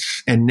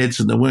creates and knits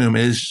in the womb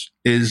is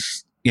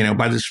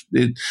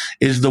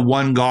the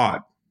one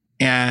God.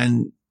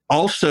 And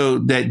also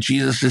that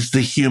Jesus is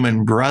the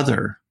human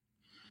brother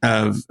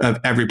of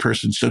every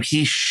person. So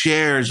he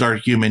shares our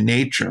human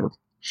nature.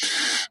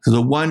 So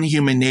the one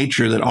human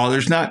nature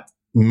there's not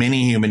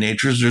many human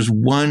natures. There's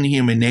one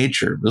human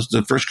nature.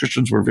 The first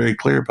Christians were very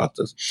clear about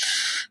this.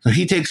 So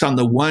he takes on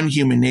the one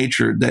human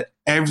nature that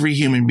every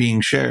human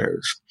being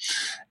shares.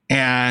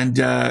 And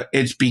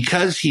it's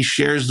because he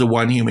shares the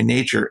one human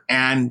nature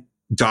and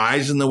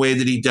dies in the way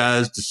that he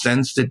does,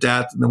 descends to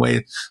death in the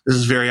way, this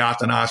is very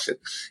Athanasian.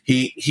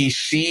 He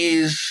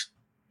sees,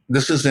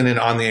 this isn't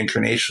On the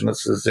Incarnation,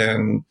 this is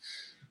in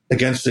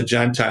Against the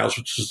Gentiles,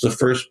 which is the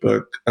first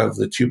book of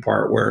the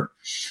two-part, where,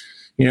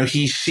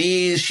 he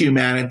sees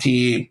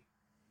humanity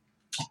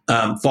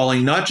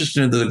falling not just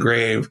into the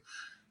grave,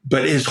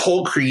 but his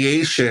whole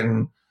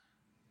creation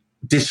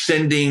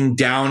descending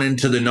down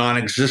into the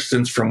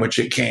non-existence from which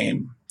it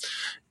came.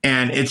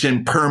 And its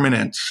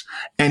impermanence.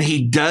 And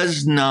he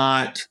does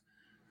not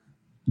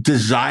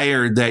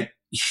desire that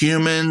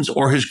humans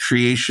or his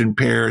creation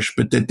perish,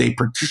 but that they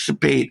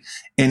participate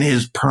in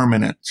his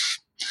permanence.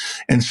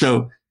 And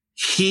so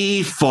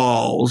he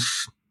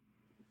falls,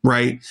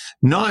 right,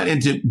 not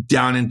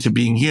down into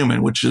being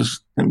human, which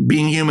is,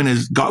 being human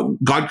is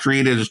God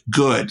created as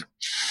good.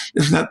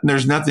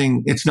 There's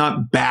nothing, it's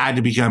not bad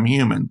to become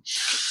human.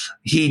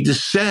 He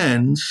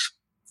descends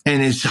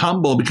and is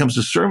humble, becomes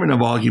the servant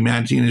of all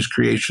humanity in his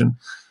creation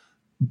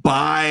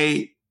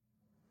by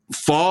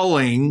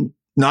falling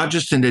not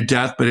just into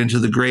death, but into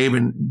the grave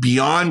and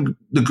beyond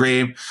the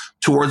grave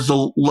towards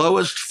the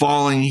lowest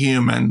falling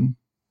human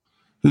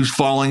who's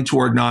falling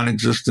toward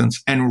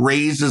non-existence, and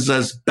raises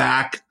us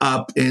back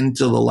up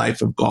into the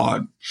life of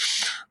God,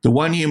 the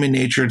one human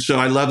nature. And so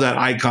I love that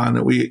icon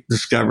that we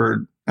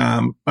discovered.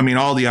 All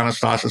the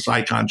Anastasis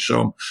icons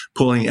show him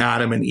pulling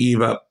Adam and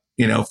Eve up,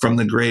 from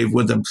the grave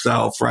with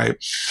himself, right?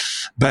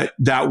 But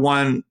that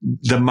one,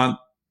 the monk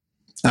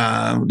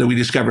that we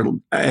discovered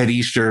at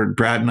Easter,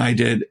 Brad and I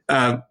did,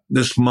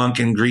 this monk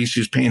in Greece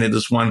who's painted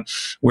this one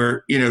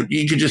where,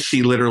 you could just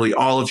see literally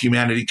all of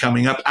humanity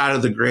coming up out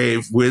of the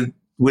grave with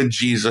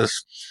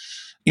Jesus,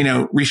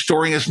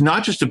 restoring us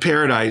not just to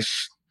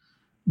paradise,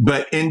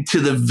 but into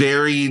the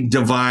very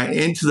divine,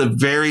 into the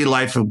very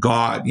life of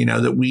God,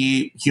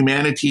 that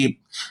humanity,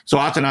 so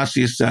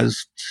Athanasius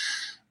says,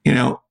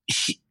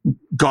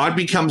 God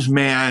becomes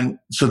man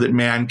so that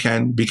man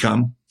can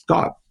become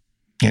God,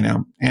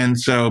 and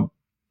so,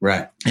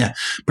 right. Yeah.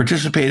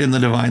 Participate in the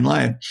divine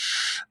life.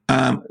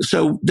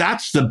 So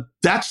that's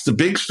the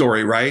big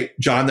story, right,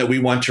 John, that we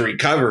want to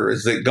recover,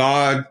 is that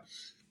God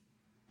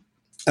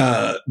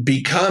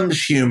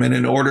becomes human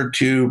in order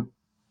to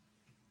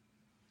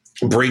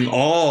bring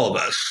all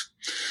of us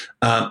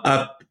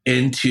up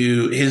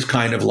into his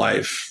kind of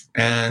life.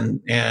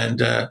 And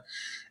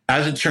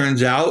as it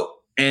turns out,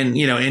 and,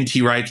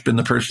 N.T. Wright's been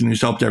the person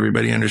who's helped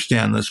everybody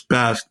understand this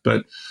best,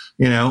 but,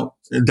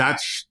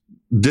 that's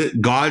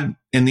God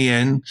in the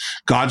end.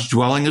 God's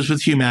dwelling is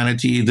with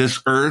humanity.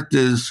 This earth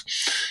is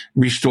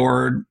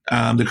restored.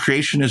 The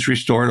creation is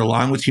restored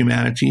along with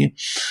humanity.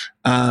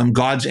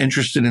 God's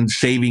interested in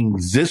saving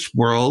this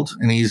world,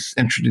 and he's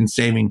interested in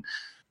saving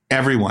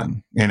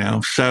everyone,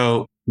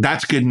 so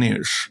that's good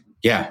news.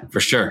 Yeah,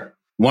 for sure.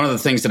 One of the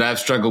things that I've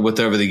struggled with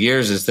over the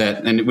years is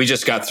that, and we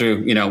just got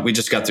through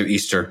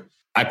Easter.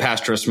 I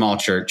pastor a small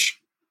church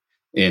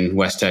in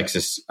West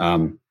Texas.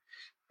 And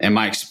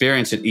my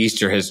experience at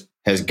Easter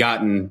has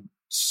gotten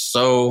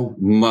so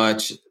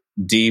much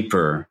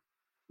deeper.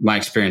 My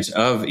experience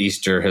of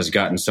Easter has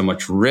gotten so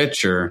much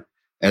richer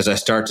as I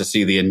start to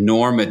see the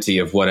enormity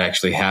of what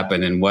actually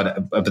happened,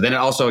 but then it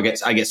also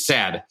I get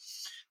sad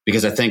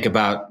because I think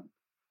about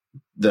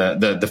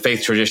the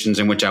faith traditions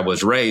in which I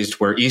was raised,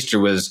 where Easter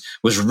was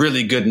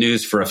really good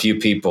news for a few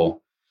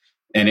people.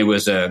 And it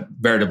was a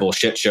veritable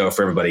shit show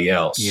for everybody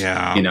else.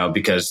 Yeah.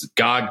 Because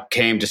God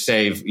came to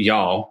save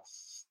y'all,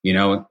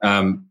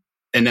 and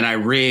then I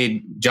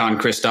read John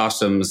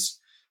Chrysostom's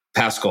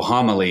Paschal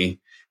homily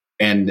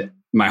and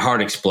my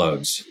heart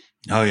explodes.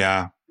 Oh,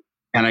 yeah.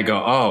 And I go,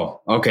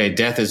 oh, okay,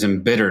 death is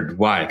embittered.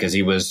 Why? Because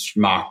he was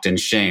mocked and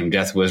shamed.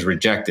 Death was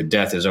rejected.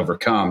 Death is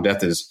overcome.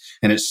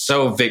 And it's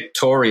so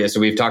victorious.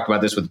 And we've talked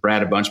about this with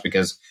Brad a bunch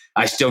because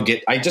I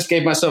just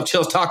gave myself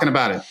chills talking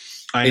about it.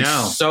 I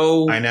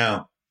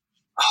know.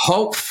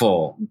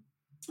 Hopeful.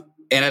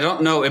 And I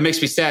don't know, it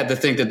makes me sad to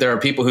think that there are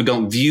people who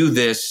don't view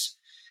this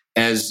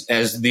as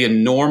the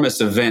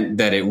enormous event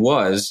that it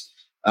was.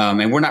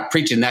 And we're not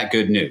preaching that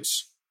good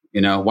news.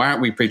 Why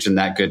aren't we preaching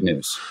that good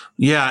news?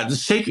 Yeah, the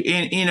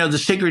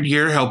sacred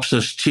year helps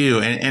us too.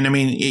 And I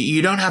mean,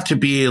 you don't have to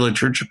be you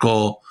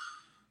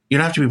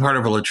don't have to be part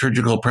of a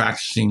liturgical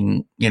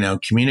practicing,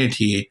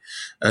 community,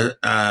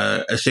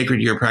 a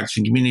sacred year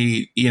practicing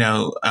community.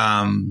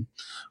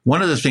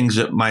 One of the things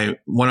that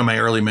one of my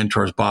early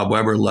mentors, Bob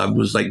Weber, loved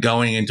was like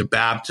going into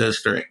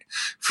Baptist or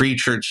free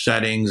church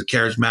settings,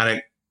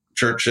 charismatic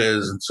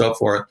churches and so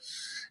forth,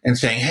 and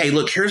saying, hey,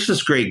 look, here's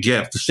this great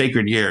gift, the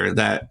sacred year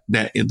that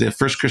the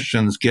first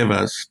Christians give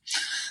us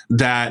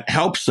that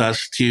helps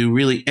us to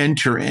really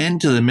enter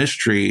into the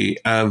mystery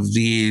of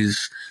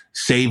these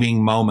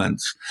saving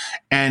moments.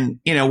 And,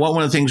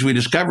 one of the things we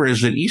discover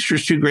is that Easter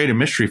is too great a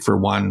mystery for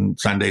one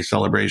Sunday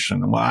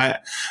celebration. Well,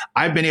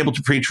 I've been able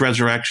to preach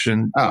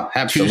resurrection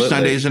 2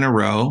 Sundays in a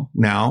row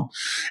now,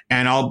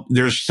 and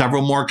there's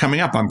several more coming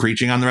up. I'm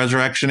preaching on the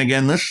resurrection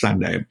again this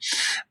Sunday.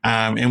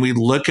 And we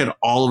look at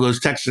all of those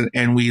texts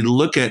and we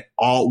look at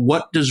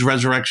what does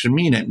resurrection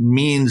mean? It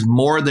means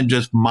more than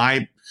just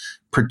my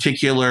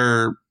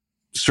particular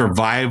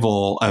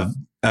survival of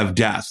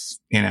death,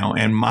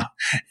 and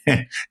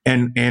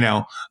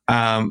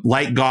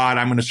like God,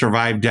 I'm going to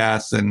survive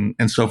death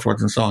and so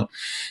forth and so on.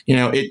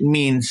 It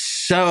means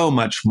so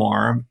much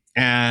more.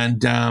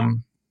 And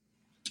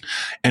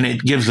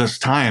it gives us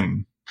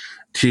time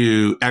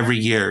to every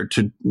year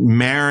to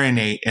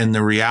marinate in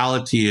the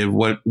reality of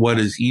what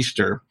is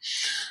Easter.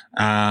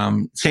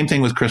 Same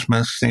thing with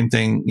Christmas, same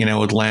thing,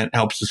 with Lent,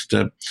 helps us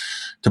to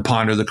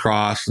ponder the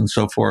cross and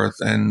so forth.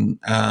 And,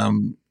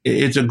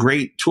 it's a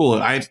great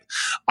tool. I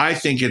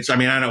think I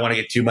don't want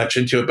to get too much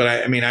into it, but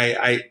I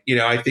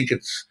think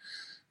it's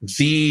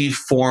the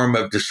form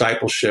of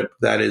discipleship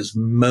that is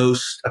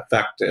most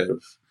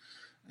effective,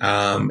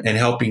 in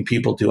helping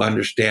people to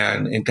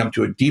understand and come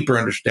to a deeper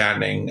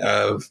understanding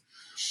of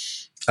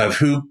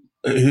who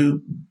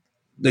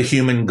the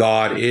human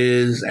God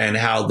is and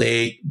how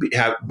they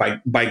have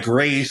by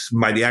grace,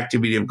 by the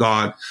activity of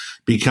God,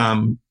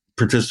 become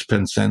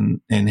participants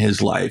in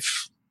his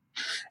life.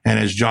 And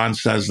as John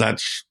says,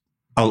 that's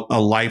a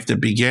life that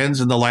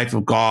begins in the life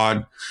of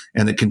God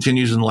and that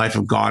continues in the life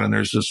of God. And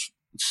there's just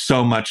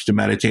so much to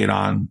meditate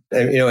on.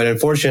 And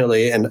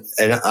unfortunately, and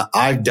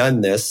I've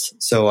done this,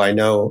 so I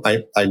know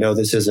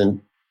this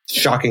isn't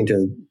shocking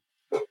to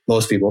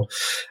most people.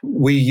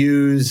 We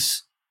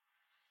use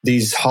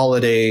these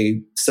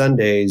holiday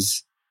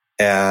Sundays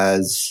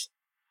as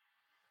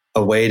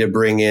a way to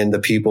bring in the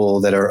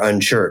people that are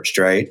unchurched,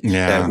 right?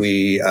 Yeah.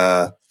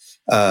 That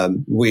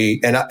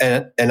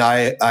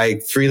I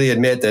freely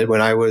admit that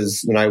when I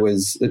was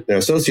an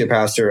associate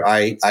pastor,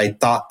 I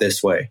thought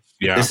this way.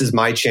 Yeah. This is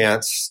my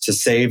chance to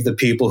save the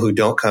people who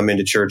don't come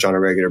into church on a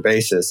regular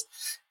basis.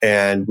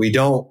 And we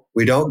don't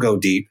go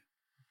deep.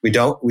 We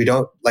don't,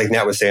 like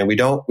Nat was saying, we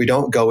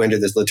don't go into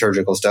this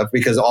liturgical stuff,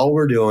 because all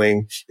we're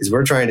doing is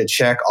we're trying to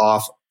check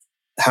off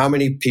how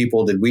many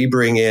people did we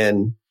bring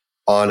in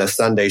on a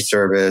Sunday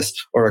service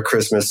or a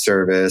Christmas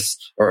service,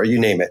 or you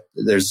name it.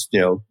 There's,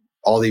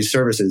 all these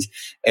services.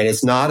 And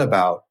it's not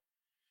about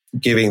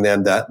giving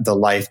them the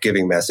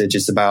life-giving message.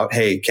 It's about,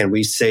 hey, can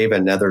we save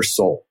another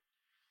soul?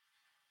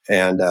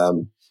 And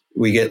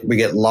we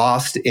get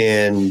lost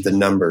in the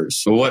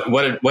numbers. What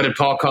did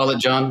Paul call it,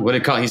 John?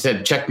 He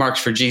said check marks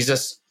for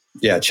Jesus.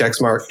 Yeah, check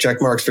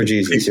marks for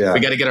Jesus. Yeah, we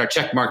got to get our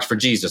check marks for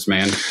Jesus,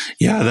 man.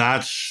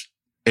 Yeah,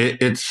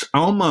 it's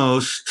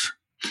almost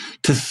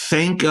to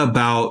think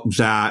about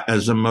that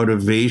as a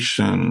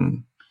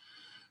motivation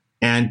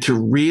and to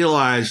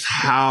realize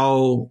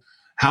how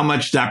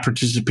much that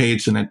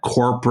participates in a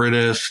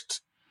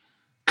corporatist,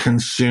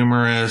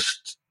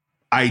 consumerist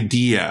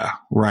idea,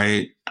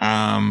 right?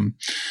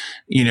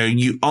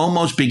 You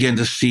almost begin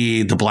to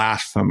see the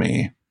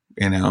blasphemy,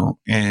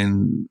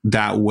 and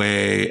that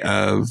way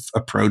of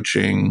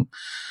approaching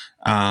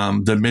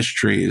the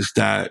mysteries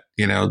that,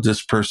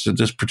 this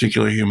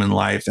particular human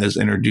life has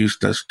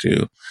introduced us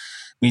to.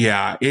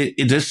 Yeah,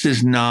 this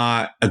is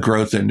not a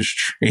growth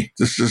industry.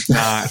 This is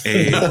not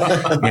this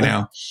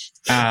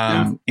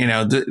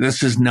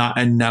is not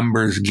a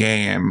numbers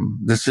game.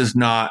 This is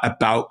not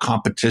about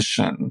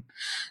competition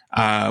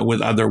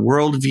with other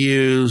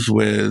worldviews,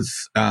 with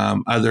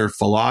other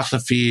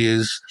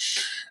philosophies.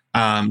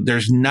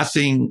 There's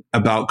nothing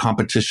about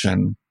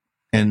competition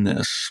in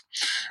this.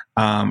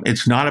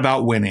 It's not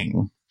about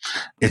winning.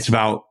 It's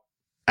about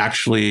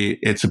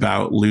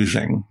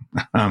losing,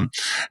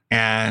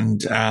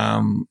 and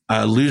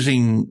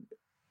losing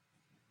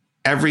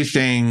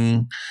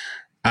everything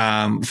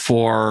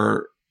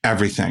for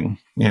everything,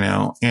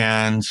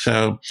 and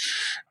so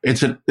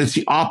it's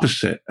the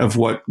opposite of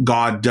what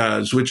God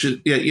does, which is,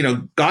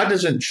 God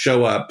doesn't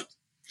show up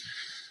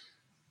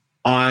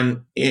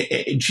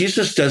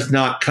Jesus does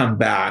not come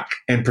back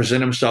and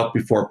present himself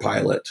before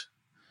Pilate.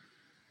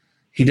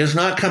 He does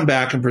not come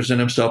back and present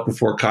himself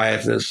before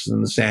Caiaphas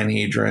and the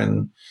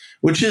Sanhedrin,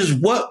 which is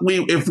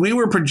if we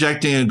were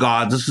projecting a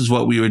God, this is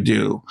what we would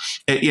do.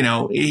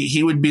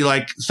 He would be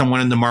like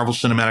someone in the Marvel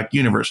Cinematic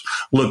Universe.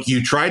 Look,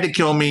 you tried to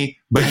kill me,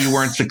 but you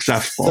weren't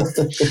successful.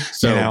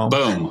 So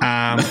boom.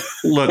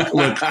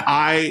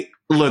 I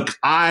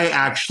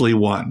actually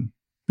won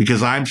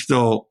because I'm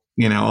still,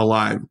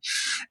 alive,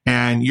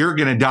 and you're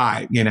going to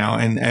die,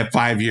 at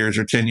 5 years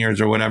or 10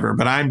 years or whatever.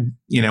 But I'm,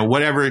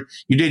 whatever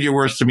you did your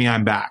worst to me,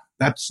 I'm back.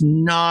 That's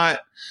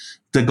not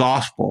the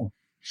gospel.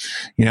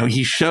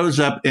 He shows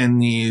up in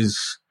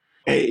these,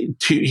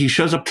 he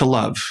shows up to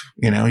love,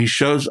 he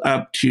shows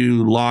up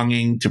to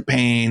longing, to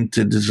pain,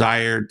 to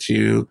desire,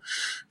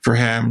 for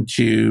him,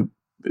 to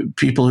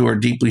people who are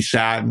deeply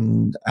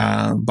saddened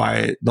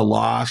by the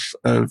loss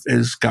of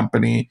his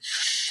company,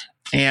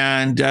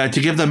 and to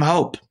give them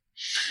hope.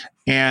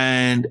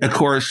 And of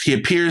course, he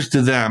appears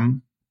to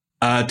them,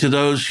 to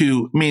those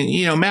who,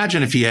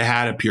 imagine if he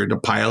had appeared to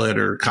Pilate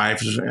or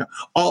Caiaphas,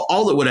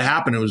 all that would have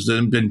happened was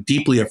they'd been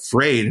deeply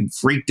afraid and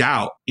freaked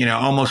out,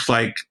 almost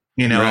like,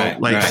 right.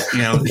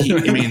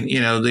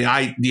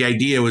 the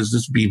idea was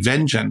this would be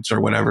vengeance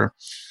or whatever.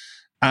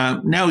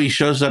 No, he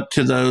shows up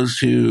to those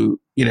who,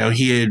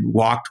 he had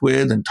walked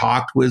with and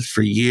talked with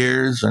for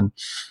years and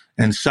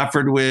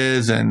suffered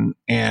with and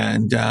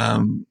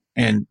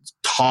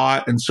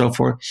taught and so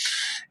forth,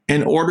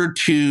 in order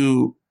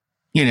to,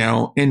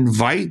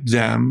 invite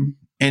them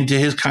into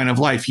his kind of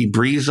life. He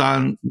breathes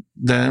on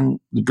them,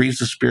 breathes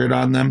the Spirit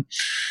on them.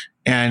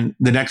 And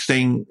the next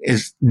thing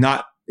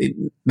that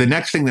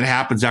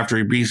happens after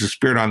he breathes the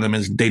Spirit on them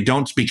is they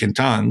don't speak in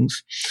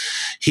tongues.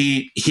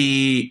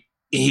 He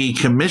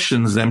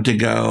commissions them to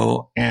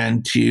go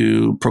and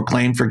to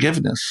proclaim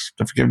forgiveness,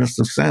 the forgiveness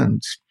of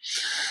sins,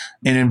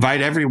 and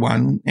invite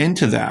everyone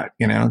into that,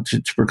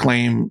 to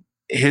proclaim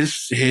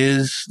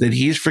that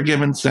he's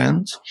forgiven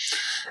sins,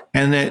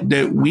 and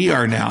that we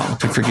are now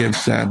to forgive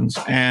sins.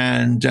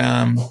 And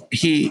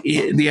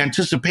the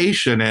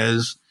anticipation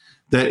is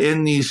that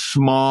in these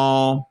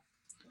small,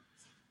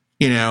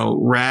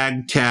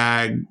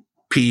 ragtag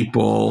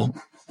people,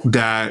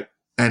 that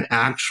an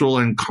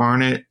actual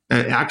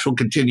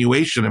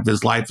continuation of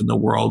his life in the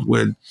world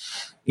would,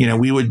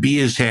 we would be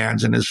his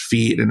hands and his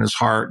feet and his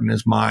heart and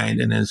his mind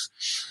and his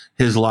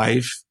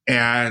life,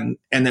 and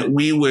that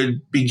we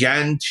would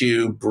begin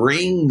to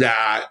bring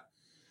that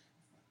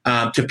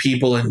to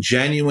people in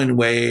genuine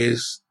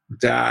ways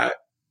that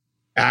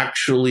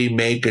actually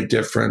make a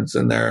difference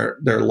in their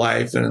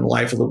life and in the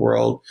life of the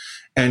world.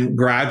 And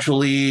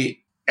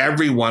gradually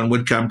everyone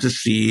would come to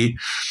see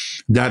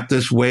that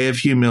this way of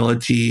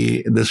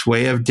humility, this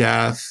way of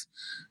death,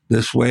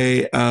 this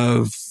way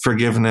of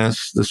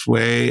forgiveness, this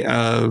way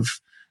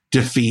of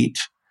defeat,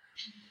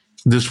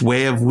 this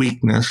way of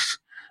weakness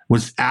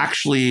was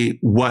actually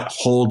what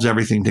holds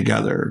everything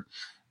together.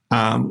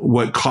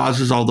 What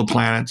causes all the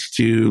planets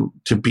to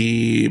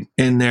be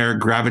in their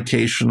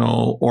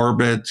gravitational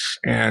orbits,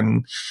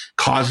 and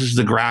causes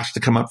the grass to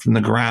come up from the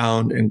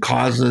ground, and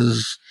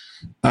causes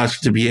us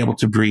to be able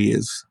to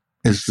breathe,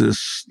 is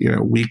this,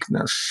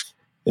 weakness.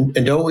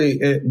 And don't we?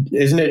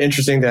 Isn't it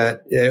interesting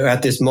that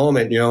at this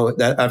moment,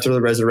 that after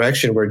the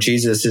resurrection, where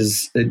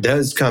Jesus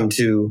does come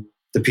to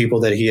the people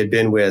that he had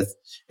been with,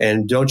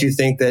 and don't you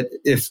think that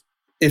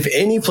if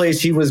any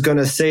place he was going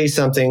to say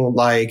something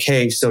like,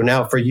 hey, so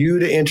now for you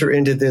to enter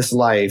into this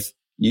life,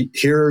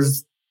 here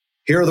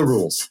are the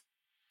rules.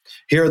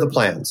 Here are the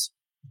plans.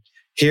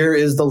 Here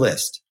is the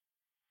list.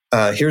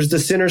 Here's the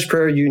sinner's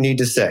prayer you need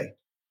to say.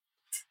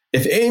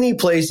 if any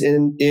place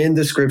in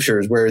the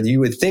scriptures where you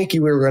would think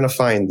you were going to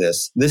find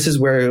this is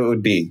where it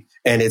would be.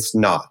 And it's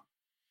not.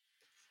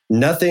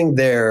 Nothing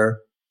there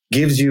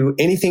gives you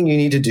anything you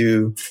need to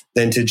do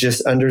than to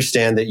just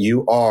understand that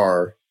you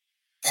are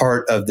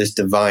part of this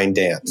divine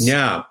dance.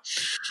 Yeah.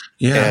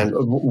 Yeah. And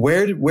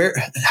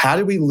how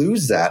do we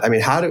lose that? I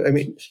mean,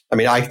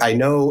 I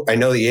know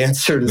the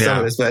answer to some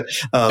of this, but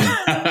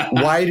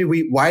why do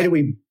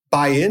we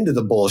buy into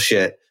the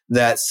bullshit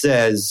that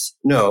says,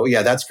 no,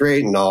 yeah, that's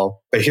great and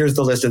all, but here's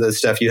the list of the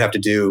stuff you have to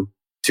do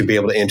to be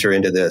able to enter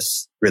into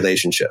this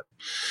relationship?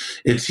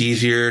 It's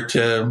easier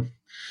to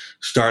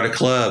start a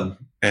club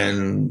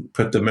and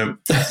put to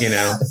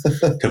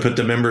put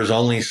the members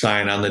only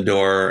sign on the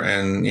door,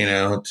 and,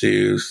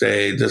 to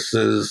say, this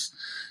is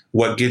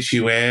what gets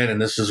you in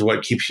and this is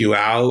what keeps you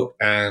out.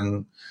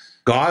 And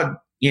God,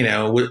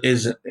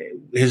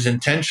 his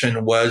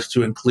intention was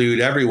to include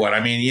everyone.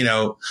 I mean,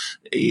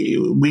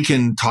 we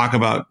can talk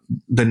about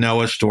the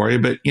Noah story,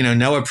 but,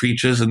 Noah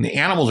preaches and the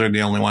animals are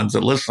the only ones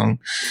that listen.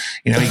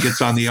 He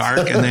gets on the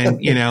ark and then,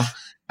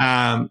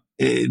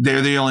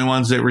 they're the only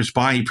ones that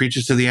respond. He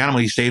preaches to the animal.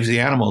 He saves the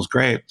animals.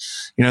 Great.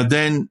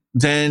 Then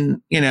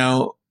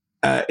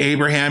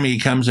Abraham, he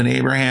comes in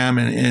Abraham,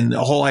 and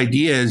the whole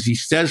idea is he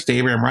says to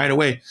Abraham right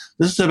away,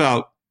 this is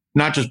about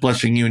not just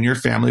blessing you and your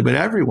family, but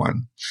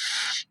everyone.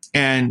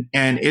 And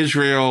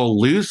Israel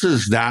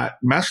loses that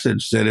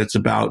message that it's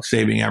about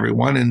saving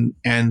everyone,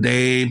 and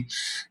they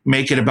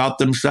make it about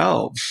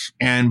themselves.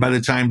 And by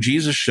the time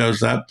Jesus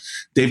shows up,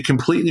 they've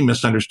completely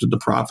misunderstood the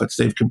prophets.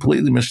 They've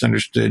completely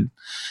misunderstood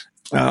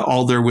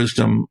all their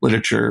wisdom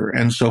literature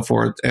and so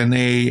forth. And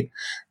they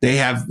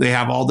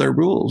have all their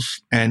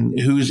rules and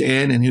who's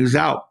in and who's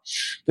out.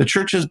 The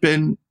church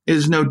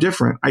is no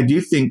different. I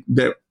do think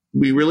that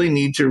we really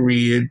need to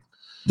read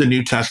the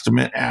New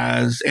Testament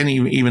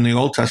even the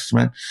Old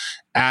Testament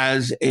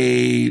as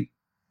a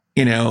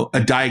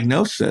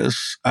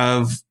diagnosis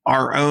of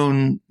our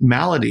own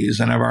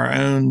maladies and of our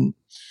own,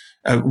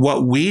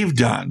 what we've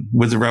done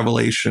with the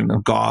revelation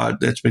of God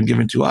that's been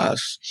given to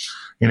us,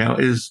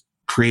 is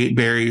create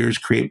barriers,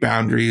 create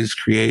boundaries,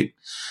 create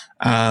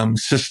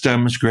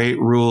systems, create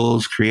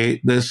rules, create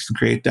this,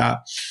 create that.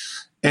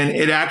 And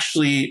it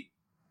actually,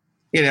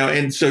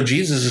 and so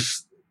Jesus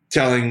is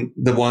telling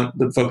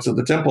the folks at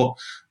the temple,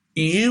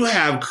 you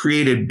have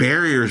created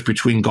barriers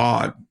between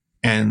God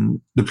and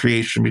the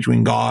creation,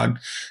 between God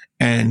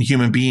and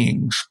human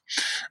beings.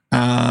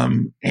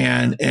 And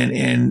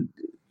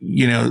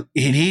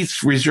he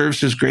reserves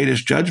his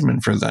greatest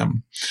judgment for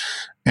them.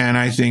 And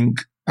I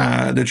think,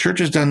 the church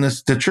has done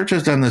this. The church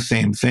has done the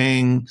same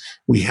thing.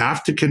 We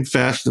have to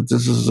confess that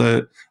this is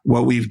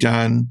what we've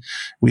done.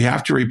 We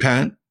have to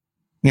repent,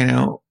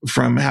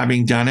 from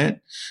having done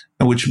it,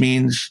 which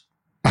means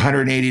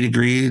 180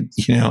 degree,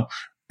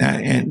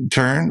 and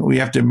turn we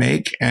have to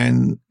make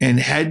and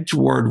head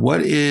toward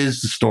what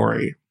is the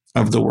story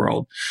of the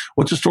world,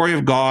 what's the story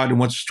of God, and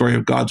what's the story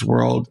of God's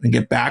world, and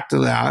get back to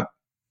that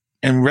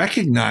and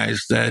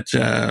recognize that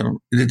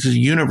it's a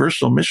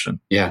universal mission.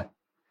 Yeah.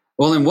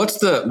 Well, and what's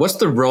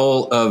the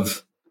role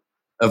of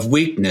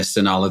weakness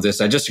in all of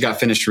this? I just got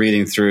finished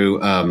reading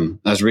through. I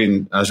was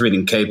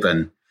reading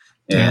Capon,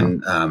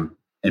 and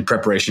in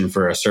preparation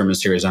for a sermon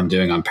series I'm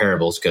doing on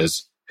parables,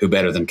 because who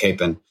better than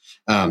Capon?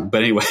 But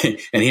anyway,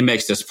 and he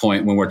makes this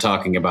point when we're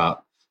talking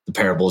about the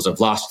parables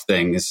of lost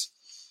things,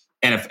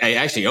 and it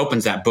actually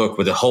opens that book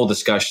with a whole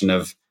discussion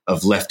of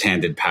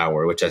left-handed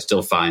power, which I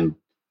still find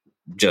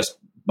just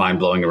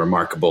mind-blowing and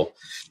remarkable.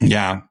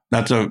 Yeah,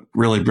 that's a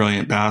really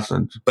brilliant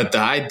passage. But the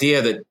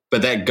idea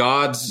that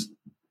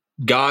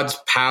God's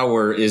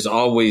power is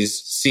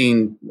always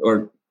seen,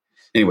 or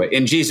anyway,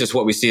 in Jesus,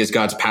 what we see as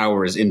God's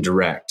power is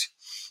indirect.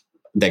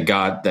 That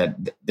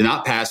they're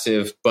not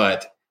passive,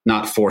 but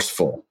not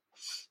forceful.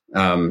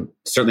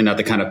 Certainly not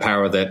the kind of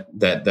power that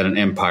an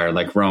empire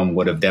like Rome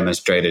would have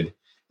demonstrated.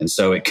 And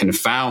so it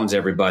confounds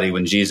everybody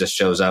when Jesus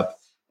shows up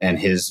and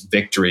his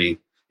victory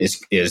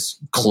is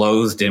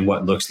clothed in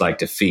what looks like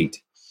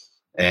defeat,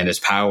 and his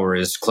power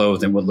is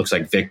clothed in what looks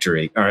like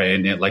victory, or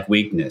like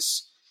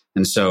weakness.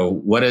 And so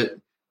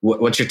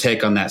what's your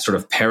take on that sort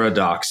of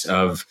paradox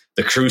of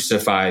the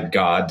crucified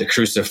God, the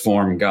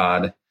cruciform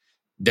God,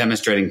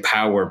 demonstrating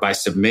power by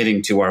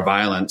submitting to our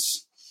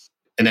violence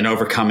and then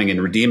overcoming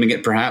and redeeming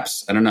it,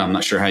 perhaps? I don't know. I'm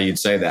not sure how you'd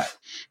say that.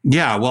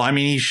 Yeah. Well, I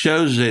mean, he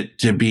shows it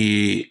to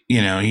be,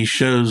 he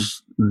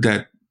shows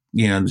that,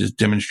 just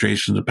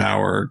demonstrations of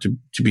power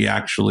to be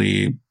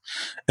actually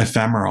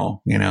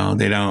ephemeral. They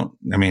don't,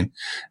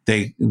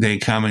 they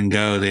come and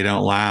go. They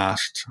don't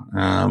last.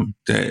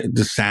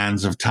 The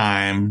sands of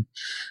time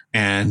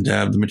and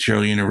the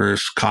material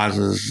universe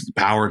causes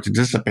power to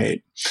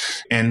dissipate.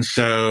 And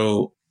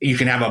so you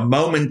can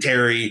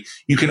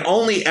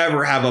only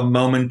ever have a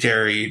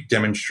momentary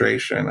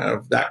demonstration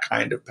of that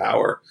kind of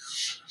power.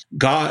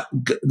 God,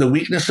 the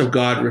weakness of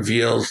God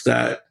reveals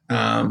that,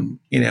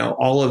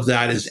 all of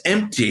that is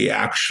empty,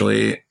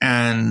 actually.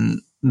 And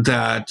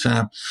that,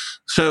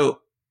 so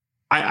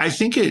I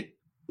think it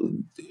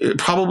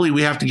probably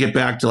we have to get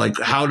back to, like,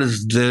 how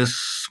does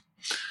this,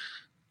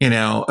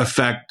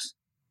 affect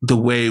the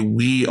way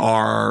we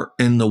are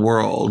in the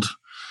world.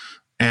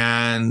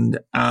 And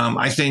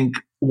I think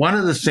one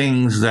of the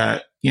things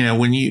that,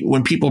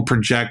 when people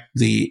project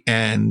the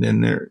end,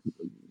 and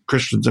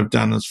Christians have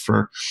done this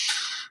for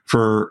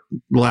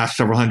the last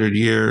several hundred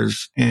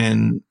years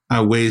in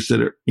ways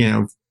that are,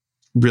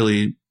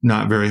 really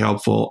not very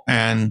helpful.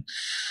 And,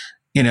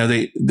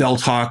 they'll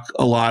talk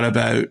a lot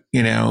about,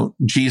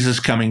 Jesus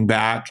coming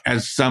back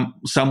as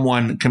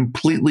someone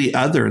completely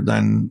other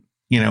than,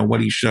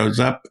 what he shows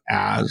up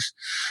as,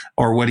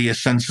 or what he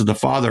ascends to the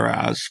Father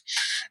as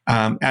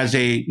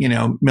a,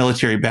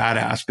 military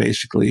badass,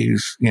 basically,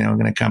 who's,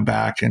 going to come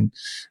back and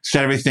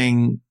set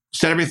everything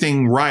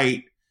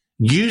right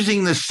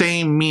using the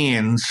same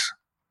means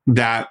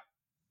that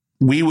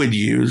we would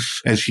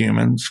use as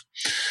humans,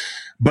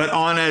 but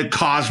on a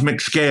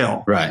cosmic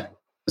scale. Right.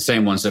 The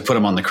same ones that put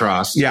him on the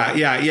cross. Yeah.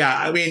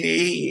 I mean,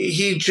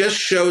 he just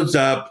shows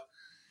up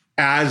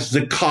as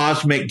the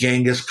cosmic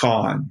Genghis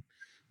Khan,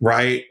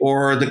 right?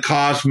 Or the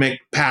cosmic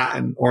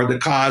Patton, or the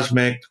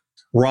cosmic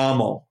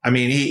Rommel. I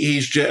mean,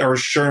 he's just, or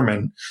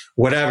Sherman,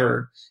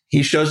 whatever.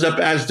 He shows up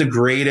as the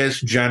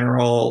greatest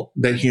general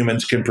that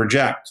humans can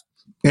project.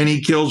 And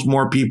he kills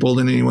more people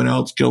than anyone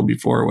else killed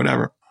before, or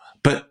whatever.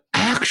 But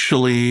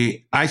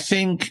actually, I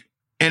think,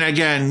 and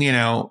again,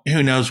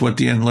 who knows what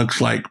the end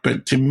looks like,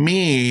 but to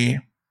me,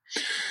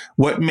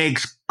 what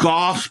makes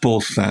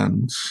gospel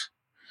sense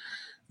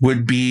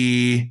would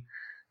be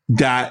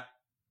that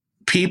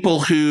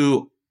people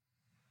who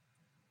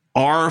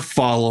are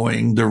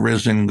following the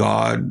risen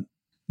God,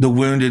 the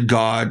wounded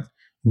God,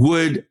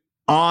 would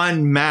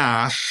en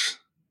masse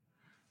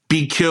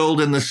be killed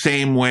in the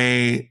same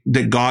way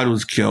that God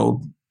was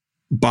killed,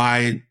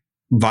 by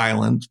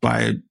violence,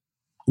 by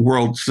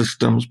world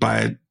systems,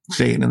 by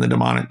Satan and the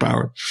demonic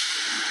power.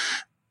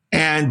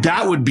 And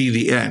that would be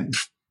the end.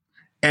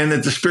 And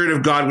that the Spirit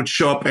of God would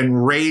show up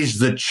and raise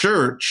the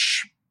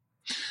church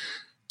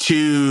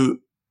to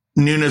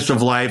newness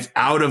of life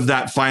out of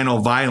that final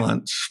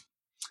violence.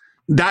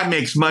 That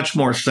makes much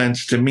more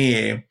sense to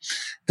me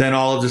than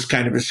all of this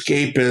kind of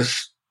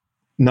escapist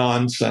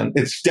nonsense.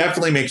 It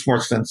definitely makes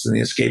more sense than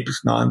the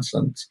escapist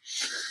nonsense,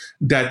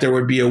 that there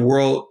would be a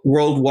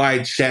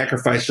worldwide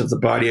sacrifice of the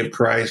body of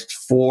Christ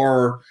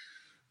for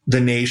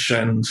the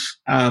nations,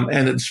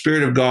 and that the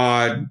Spirit of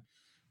God,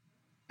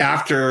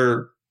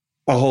 after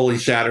a Holy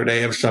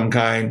Saturday of some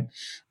kind,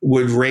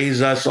 would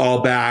raise us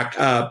all back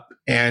up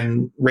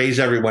and raise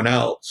everyone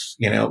else,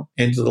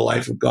 into the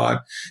life of God.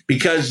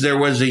 Because there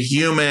was a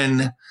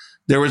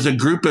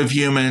group of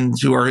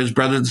humans who are his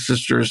brothers and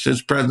sisters,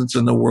 his presence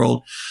in the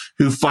world,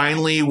 who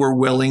finally were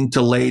willing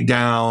to lay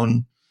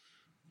down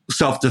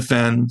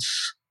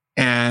self-defense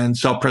and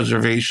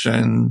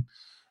self-preservation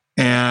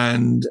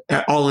and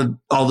all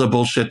the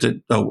bullshit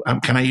that,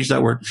 can I use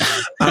that word?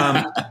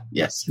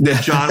 Yes.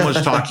 That John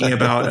was talking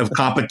about, of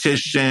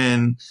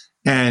competition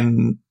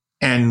and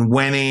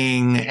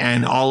winning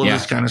and all of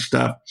this kind of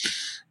stuff.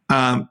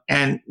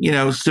 And,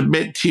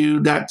 submit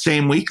to that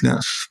same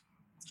weakness,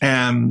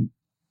 and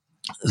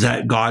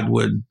that God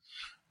would,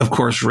 of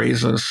course,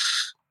 raise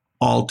us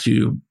all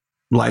to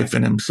life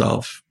in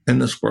himself in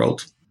this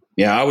world.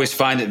 Yeah, I always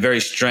find it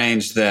very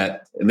strange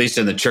that, at least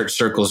in the church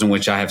circles in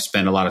which I have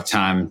spent a lot of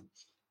time,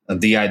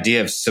 the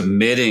idea of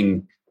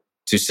submitting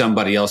to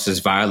somebody else's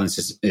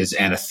violence is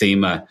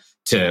anathema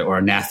or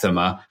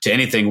anathema to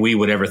anything we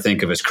would ever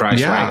think of as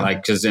Christ, right?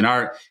 Like, because in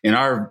our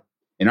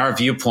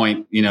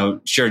viewpoint,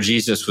 sure,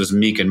 Jesus was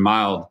meek and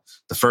mild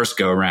the first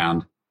go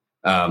around,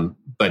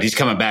 but he's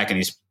coming back and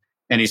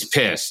he's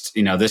pissed,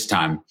 this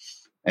time,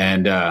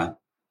 and I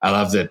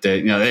love that.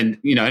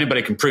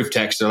 Anybody can proof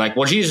text. They're like,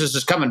 well, Jesus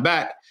is coming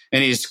back,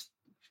 and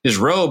his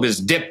robe is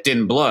dipped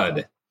in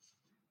blood.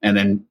 And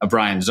then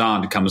Brian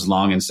Zond comes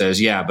along and says,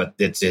 yeah, but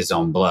it's his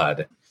own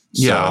blood.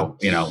 So,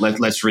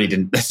 let's read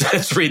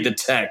the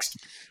text.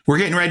 We're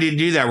getting ready to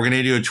do that. We're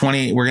going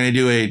to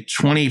do a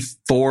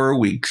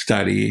 24-week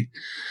study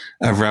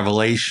of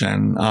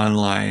Revelation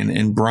online.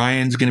 And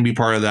Brian's going to be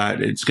part of that.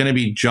 It's going to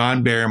be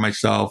John Bear,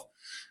 myself,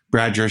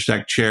 Brad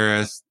Jurczak,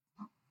 Cherith,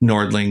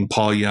 Nordling,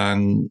 Paul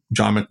Young,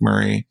 John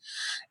McMurray,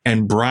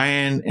 and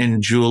Brian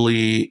and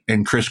Julie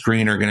and Chris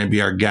Green are going to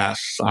be our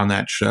guests on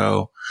that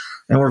show.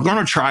 And we're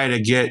going to try to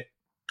get,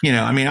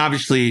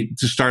 obviously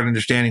to start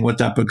understanding what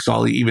that book's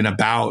all even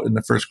about in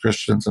the first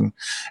Christians, and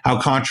how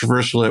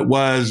controversial it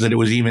was that it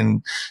was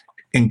even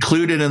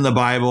included in the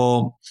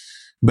Bible.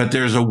 But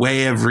there's a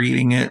way of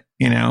reading it,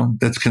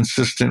 that's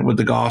consistent with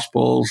the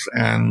Gospels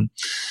and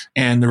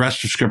the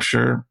rest of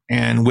Scripture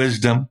and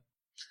wisdom,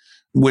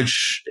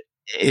 which,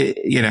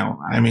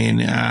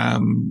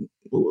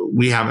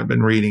 we haven't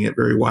been reading it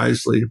very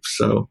wisely.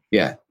 So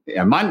yeah.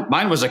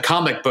 Mine was a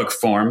comic book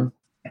form.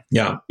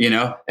 Yeah.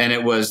 And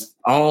it was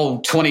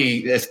all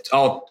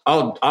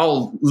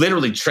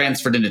literally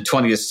transferred into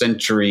 20th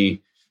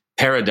century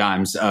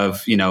paradigms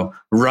of,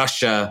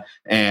 Russia,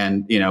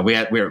 and,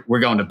 we're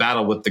going to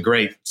battle with the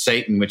great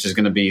Satan, which is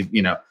going to be,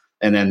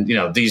 and then,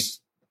 these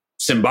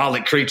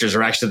symbolic creatures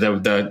are actually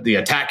the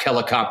attack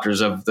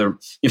helicopters of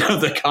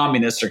the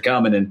communists are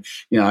coming. And,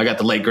 I got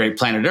the late great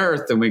planet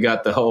Earth, and we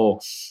got the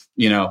whole,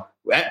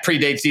 that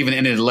predates even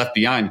any of the Left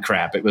Behind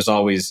crap. It was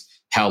always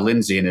Hal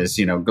Lindsey and his,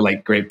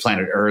 late great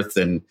planet Earth.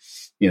 And,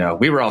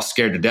 we were all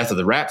scared to death of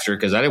the rapture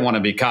because I didn't want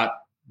to be caught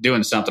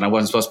doing something I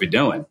wasn't supposed to be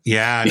doing.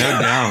 Yeah,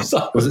 no doubt.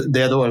 So,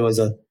 the other one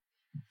was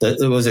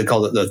was it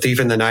called The Thief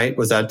in the Night?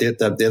 Was that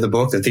the other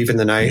book, The Thief in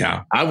the Night?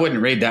 Yeah. I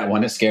wouldn't read that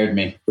one. It scared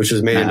me. Which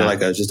was made into like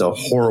just a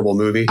horrible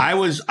movie. I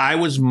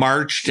was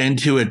marched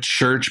into a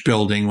church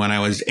building when I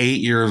was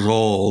 8 years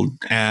old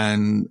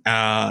and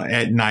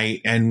at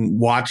night, and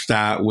watched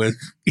that with,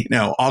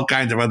 all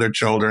kinds of other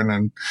children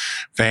and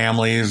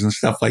families and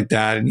stuff like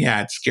that. And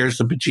yeah, it scares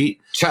the bejesus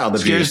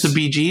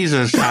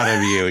out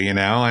of you,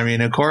 I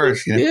mean, of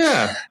course.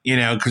 Yeah.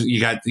 Because you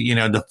got,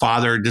 the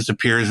father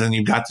disappears and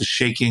you've got the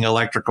shaking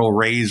electrical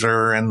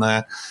razor and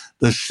the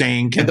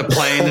sink and the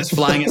plane that's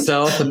flying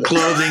itself and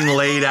clothing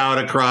laid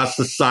out across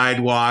the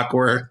sidewalk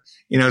where,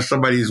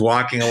 somebody's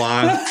walking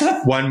along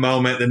one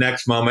moment, the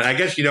next moment. I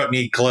guess you don't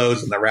need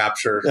clothes in the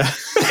rapture.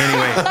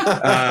 Anyway,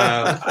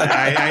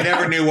 I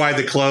never knew why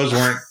the clothes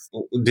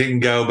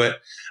didn't go, but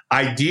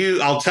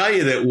I'll tell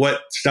you that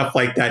what stuff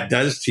like that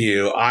does to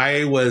you. I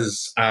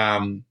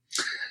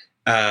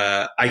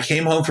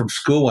came home from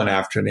school one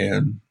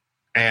afternoon,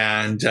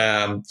 and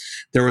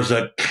there was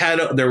a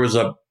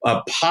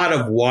pot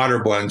of water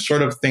boiling,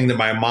 sort of thing that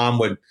my mom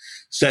would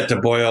set to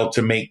boil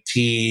to make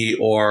tea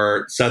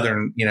or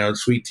Southern,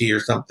 sweet tea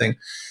or something.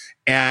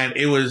 And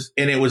it was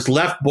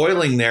left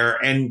boiling there.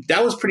 And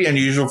that was pretty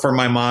unusual for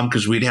my mom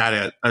because we'd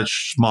had a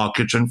small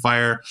kitchen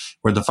fire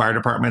where the fire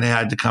department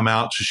had to come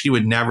out. So she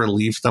would never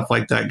leave stuff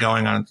like that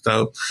going on the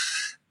stove.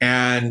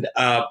 And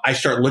I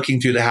start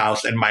looking through the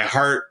house, and my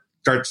heart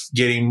starts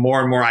getting more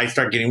and more. I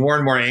start getting more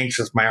and more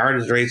anxious. My heart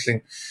is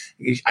racing.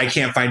 I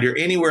can't find her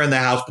anywhere in the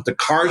house, but the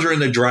cars are in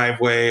the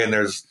driveway and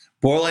there's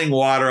boiling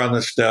water on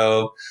the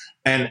stove.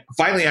 And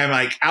finally, I'm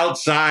like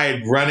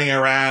outside running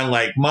around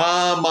like,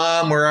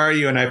 Mom, where are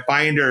you? And I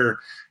find her,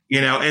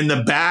 in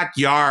the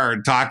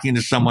backyard talking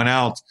to someone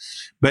else.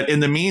 But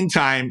in the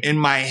meantime, in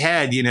my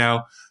head,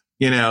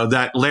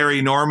 that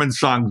Larry Norman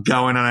song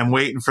going, and I'm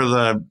waiting for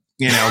the,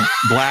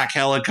 black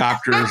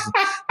helicopters.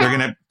 They're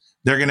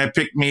going to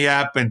pick me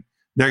up, and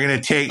they're going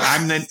to take,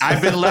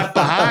 I've been left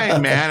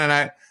behind, man.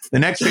 And the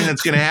next thing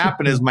that's going to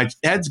happen is my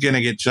head's going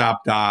to get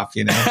chopped off,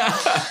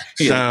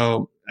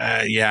 So,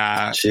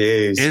 yeah.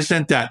 Jeez.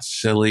 Isn't that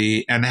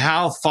silly? And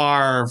how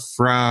far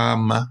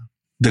from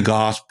the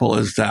gospel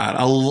is that?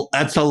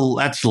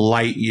 That's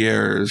light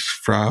years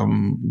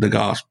from the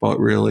gospel. It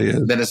really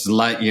is. That is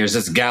light years.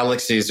 It's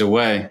galaxies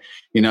away.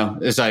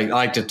 As I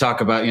like to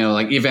talk about,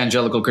 like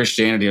evangelical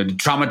Christianity,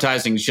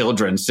 traumatizing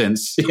children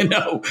since,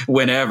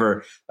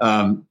 whenever.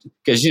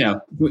 Because,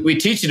 we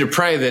teach you to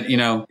pray that,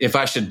 if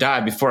I should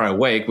die before I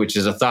wake, which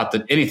is a thought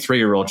that any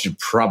 3-year-old should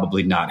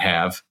probably not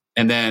have.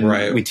 And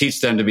then we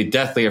teach them to be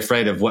deathly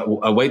afraid of what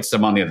awaits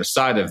them on the other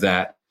side of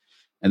that.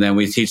 And then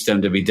we teach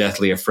them to be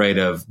deathly afraid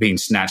of being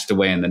snatched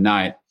away in the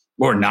night,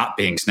 or not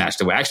being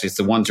snatched away. Actually, it's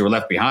the ones who are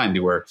left behind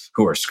who are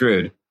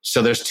screwed.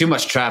 So there's too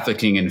much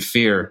trafficking and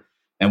fear.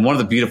 And one of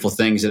the beautiful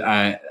things that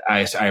I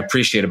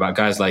appreciate about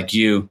guys like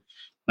you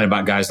and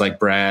about guys like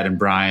Brad and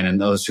Brian and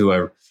those who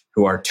are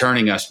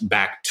turning us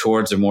back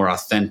towards a more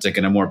authentic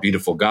and a more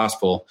beautiful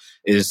gospel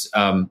is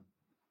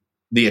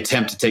the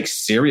attempt to take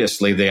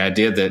seriously the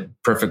idea that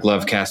perfect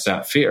love casts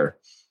out fear,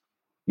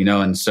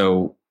 and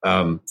so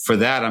for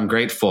that, I'm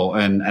grateful.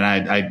 And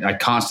I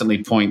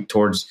constantly point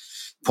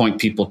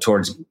people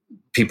towards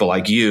people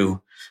like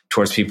you,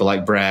 towards people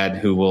like Brad,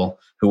 who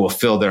will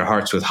fill their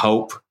hearts with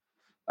hope,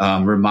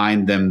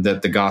 remind them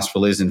that the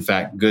gospel is in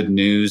fact good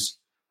news,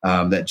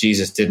 that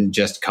Jesus didn't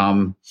just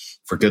come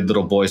for good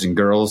little boys and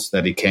girls,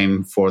 that he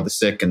came for the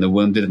sick and the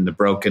wounded and the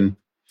broken,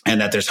 and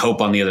that there's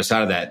hope on the other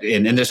side of that.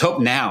 And there's hope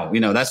now.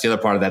 That's the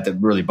other part of that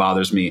really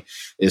bothers me,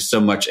 is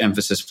so much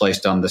emphasis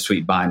placed on the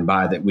sweet by and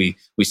by that we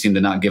seem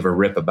to not give a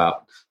rip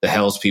about the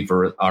hells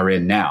people are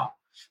in now.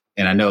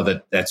 And I know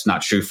that that's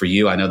not true for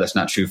you. I know that's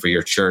not true for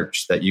your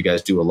church, that you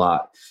guys do a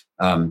lot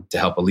to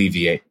help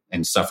alleviate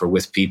and suffer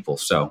with people.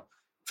 So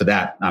for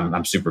that,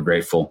 I'm super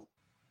grateful.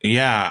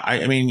 Yeah.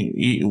 I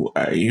mean,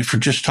 for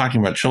just talking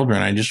about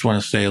children, I just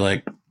want to say,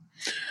 like,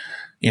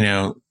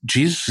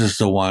 Jesus is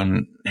the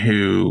one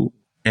who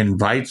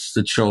invites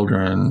the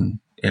children,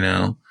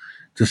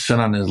 to sit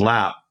on his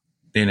lap,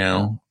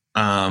 imagine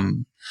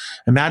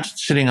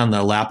sitting on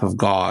the lap of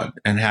God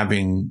and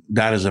having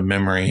that as a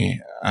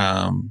memory,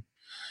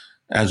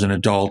 as an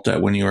adult,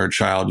 that when you were a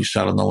child, you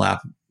sat on the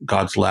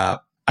God's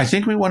lap. I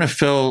think we want to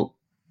fill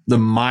the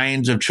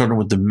minds of children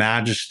with the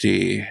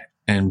majesty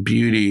and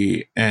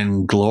beauty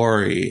and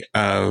glory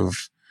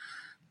of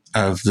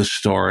the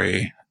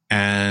story.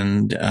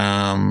 And,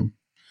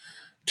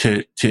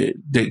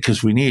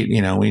 because we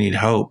need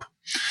hope.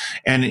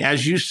 And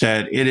as you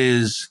said, it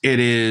is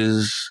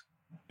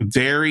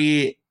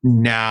very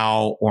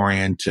now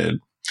oriented.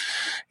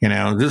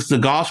 This is the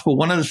gospel.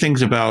 One of the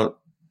things about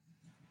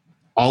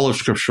all of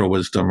scriptural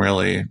wisdom,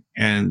 really,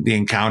 and the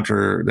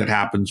encounter that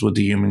happens with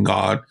the human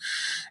God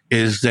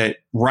is that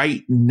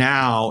right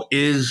now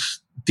is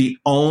the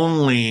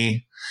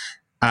only,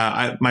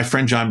 my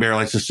friend John Bear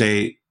likes to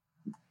say,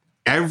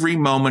 every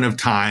moment of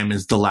time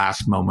is the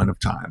last moment of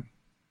time.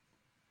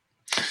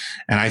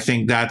 And I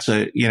think I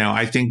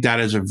think that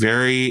is a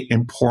very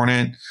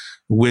important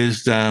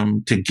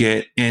wisdom to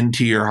get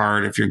into your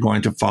heart if you're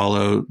going to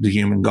follow the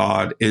human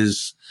God,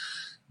 is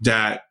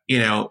that,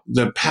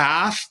 the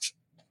past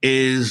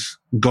is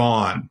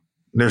gone.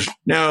 There's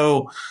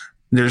no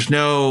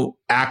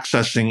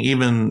accessing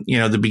even,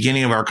 the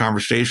beginning of our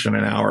conversation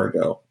an hour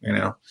ago.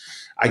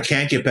 I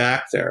can't get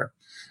back there.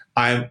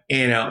 And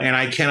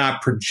I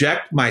cannot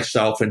project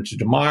myself into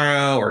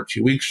tomorrow or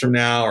 2 weeks from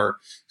now or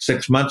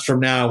 6 months from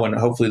now when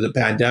hopefully the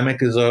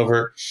pandemic is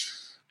over.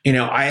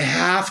 I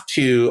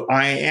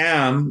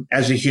am,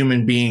 as a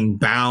human being,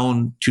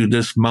 bound to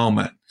this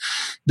moment.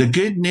 The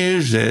good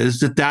news is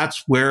that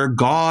that's where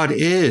God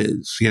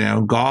is.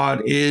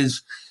 God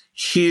is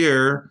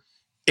here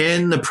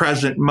in the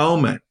present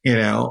moment,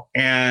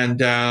 and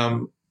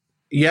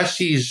yes,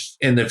 he's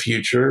in the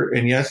future,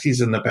 and yes,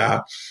 he's in the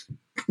past,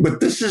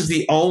 but this is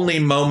the only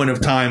moment of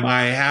time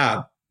I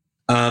have.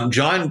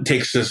 John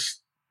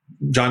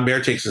Bear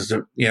takes us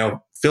to,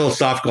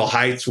 philosophical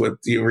heights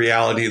with the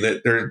reality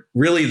that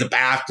the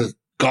past is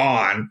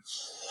gone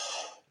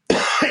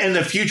and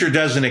the future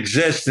doesn't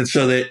exist. And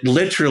so that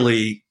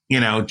literally,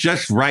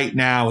 just right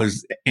now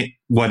is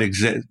what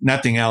exists.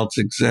 Nothing else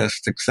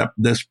exists except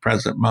this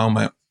present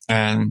moment.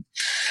 And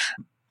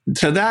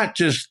so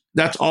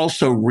that's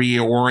also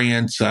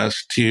reorients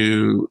us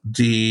to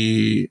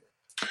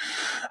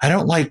I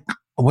don't like,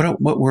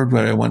 what word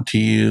would I want to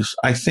use?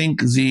 I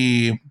think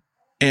the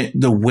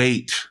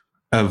weight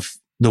of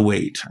the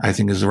weight, I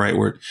think, is the right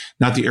word.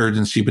 Not the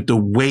urgency, but the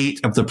weight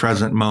of the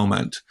present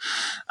moment.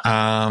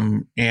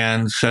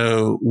 And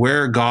so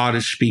where God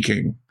is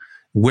speaking,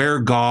 where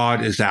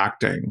God is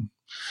acting,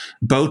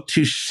 both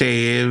to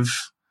save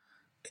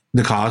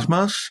the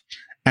cosmos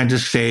and to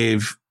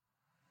save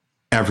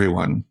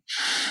everyone.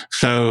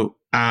 So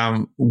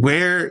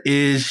where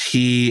is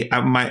he?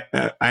 I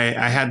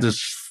had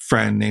this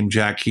friend named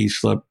Jack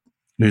Heaslip,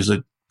 who's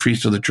a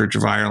priest of the Church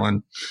of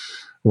Ireland,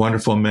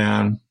 wonderful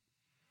man.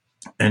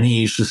 And he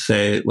used to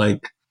say,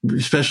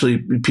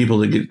 especially people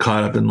that get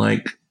caught up in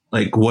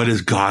what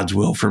is God's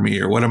will for me,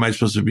 or what am I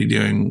supposed to be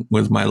doing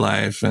with my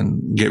life,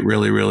 and get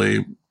really,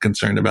 really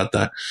concerned about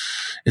that.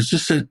 It's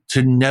just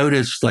to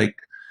notice,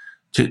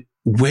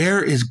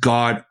 where is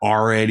God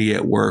already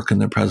at work in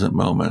the present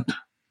moment?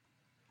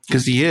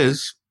 Because he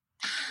is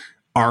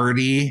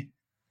already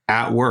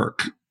at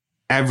work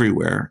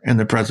everywhere in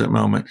the present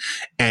moment,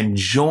 and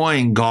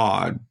join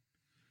God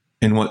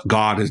in what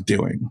God is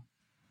doing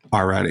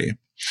already.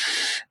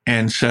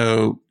 And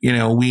so,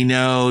 we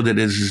know that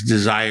it's his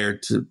desire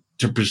to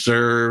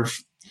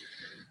preserve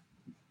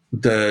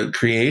the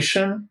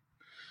creation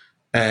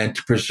and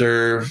to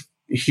preserve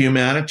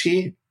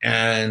humanity,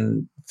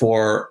 and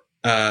for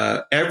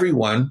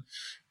everyone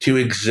to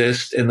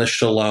exist in the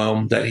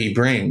shalom that he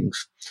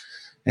brings.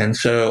 And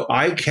so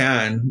I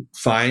can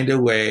find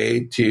a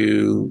way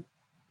to,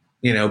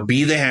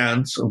 be the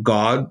hands of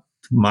God,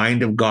 the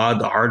mind of God,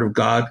 the heart of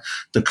God,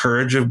 the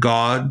courage of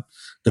God,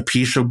 the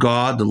peace of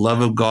God, the love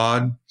of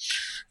God,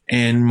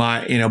 and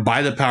by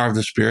the power of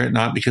the Spirit,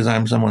 not because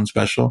I'm someone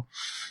special,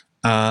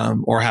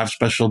 or have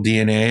special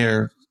DNA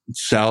or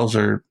cells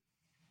or,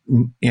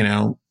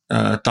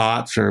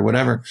 thoughts or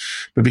whatever,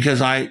 but because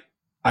I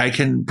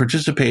can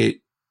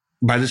participate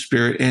by the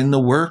Spirit in the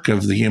work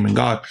of the human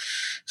God.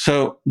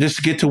 So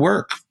just get to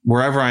work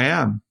wherever I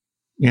am,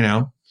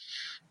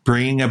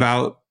 bringing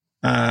about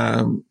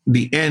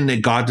the end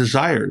that God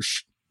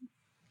desires.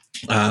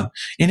 And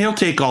he'll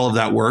take all of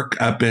that work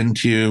up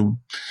into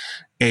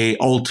a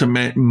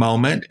ultimate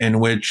moment in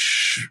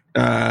which,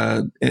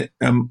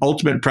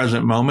 ultimate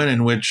present moment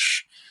in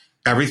which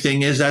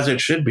everything is as it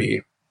should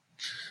be.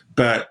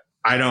 But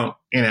I don't,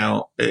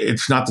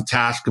 it's not the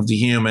task of the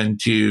human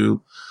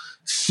to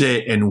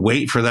sit and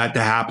wait for that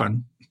to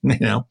happen.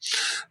 It's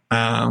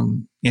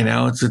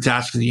the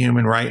task of the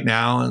human right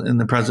now in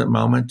the present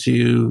moment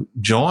to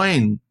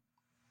join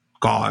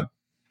God.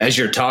 As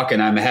you're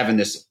talking, I'm having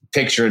this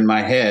picture in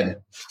my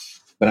head,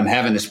 but I'm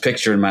having this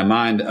picture in my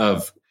mind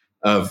of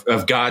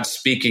God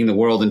speaking the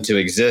world into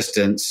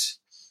existence,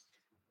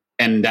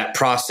 and that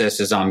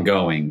process is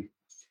ongoing.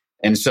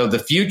 And so the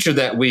future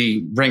that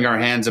we wring our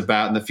hands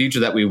about and the future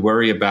that we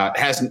worry about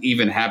hasn't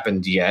even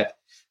happened yet.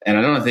 And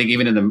I don't think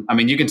even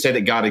you can say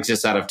that God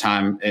exists out of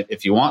time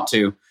if you want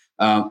to.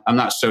 I'm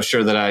not so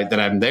sure that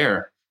I'm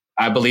there.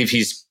 I believe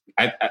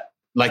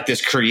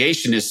this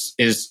creation is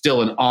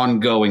still an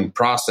ongoing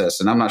process.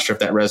 And I'm not sure if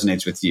that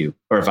resonates with you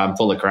or if I'm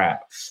full of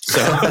crap.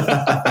 So,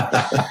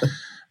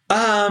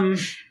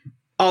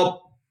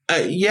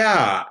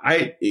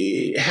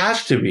 it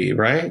has to be,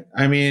 right?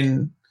 I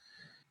mean,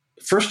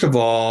 first of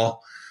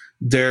all,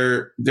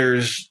 there's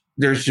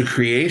the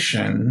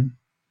creation,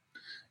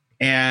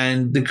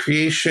 and the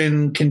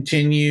creation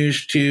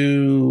continues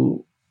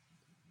to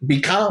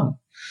become.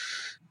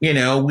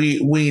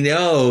 we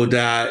know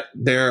that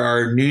there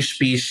are new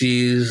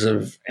species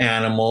of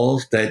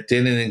animals that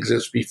didn't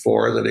exist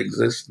before that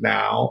exist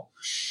now.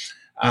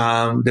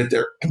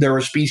 That there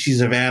were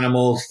species of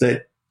animals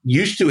that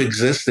used to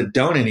exist that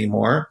don't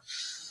anymore.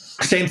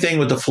 Same thing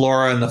with the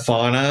flora and the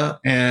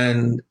fauna,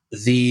 and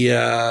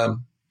there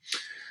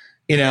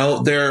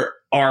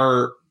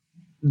are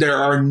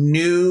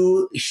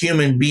new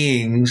human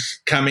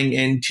beings coming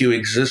into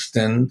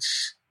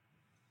existence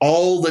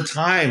all the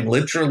time,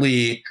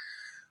 literally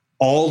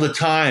all the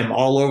time,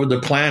 all over the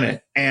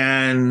planet.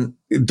 And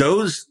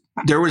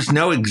there was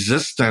no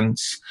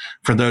existence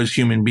for those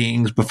human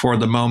beings before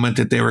the moment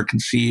that they were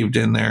conceived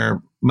in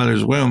their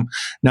mother's womb,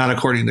 not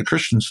according to the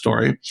Christian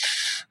story.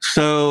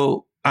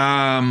 So,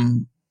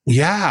 it's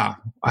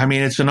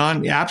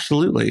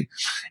absolutely.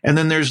 And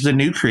then there's the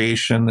new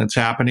creation that's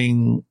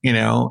happening,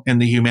 in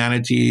the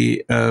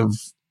humanity of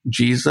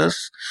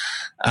Jesus.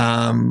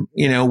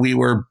 We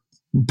were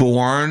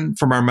born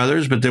from our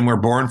mothers, but then we're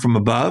born from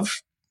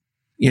above.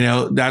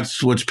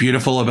 That's what's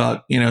beautiful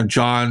about,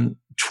 John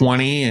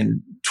 20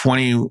 and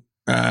 20,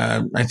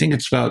 I think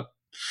it's about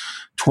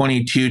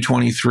 22,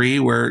 23,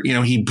 where,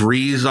 he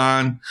breathes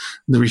on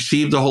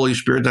receive the Holy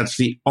Spirit. That's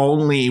the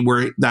only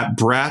where that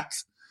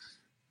breath,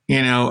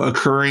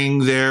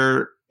 occurring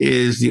there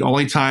is the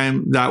only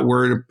time that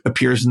word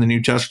appears in the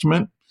New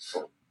Testament.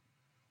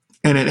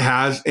 And it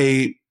has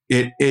it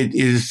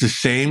is the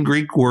same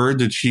Greek word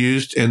that's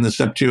used in the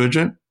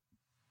Septuagint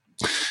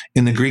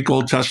in the Greek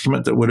Old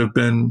Testament that would have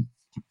been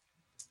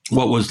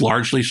what was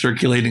largely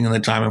circulating in the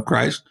time of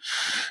Christ.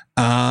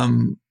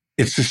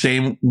 It's the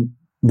same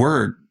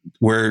word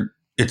where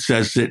it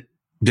says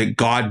that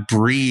God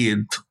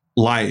breathed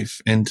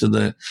life into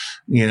the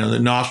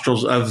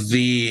nostrils of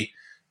the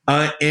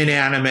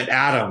inanimate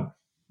Adam.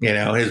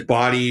 His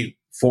body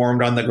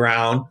formed on the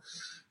ground,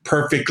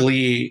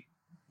 perfectly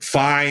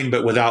fine,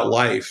 but without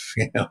life,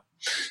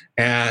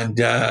 and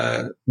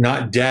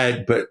not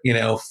dead, but,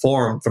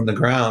 formed from the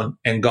ground.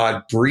 And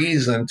God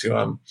breathes into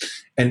him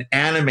and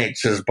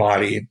animates his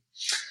body.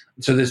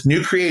 So this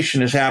new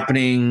creation is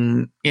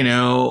happening,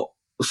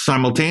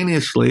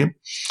 simultaneously.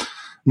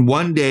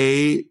 One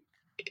day,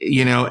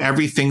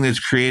 everything that's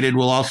created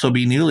will also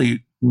be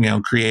newly,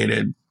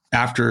 created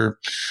after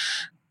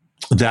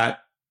that,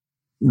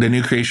 the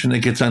new creation that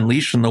gets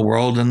unleashed in the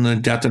world and the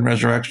death and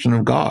resurrection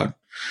of God.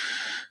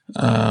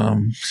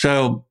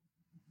 So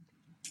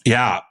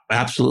yeah,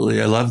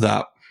 absolutely. I love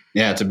that.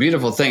 Yeah, it's a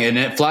beautiful thing. And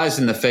it flies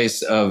in the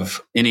face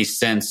of any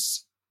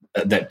sense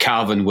that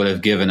Calvin would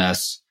have given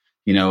us,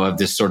 of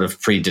this sort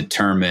of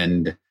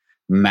predetermined,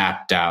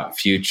 mapped out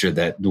future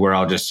that we're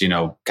all just,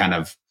 kind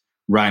of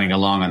riding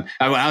along on.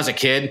 When I was a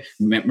kid,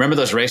 remember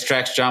those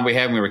racetracks, John, we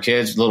had when we were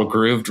kids, little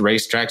grooved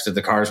racetracks that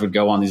the cars would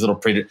go on, these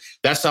little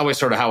that's always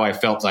sort of how I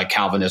felt like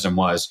Calvinism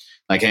was.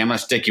 Like, hey, I'm going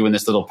to stick you in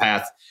this little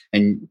path,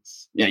 and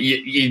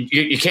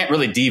you can't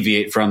really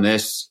deviate from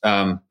this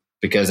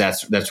because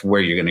that's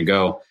where you're going to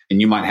go. And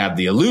you might have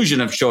the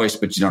illusion of choice,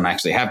 but you don't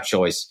actually have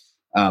choice.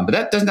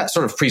 But doesn't that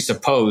sort of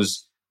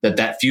presuppose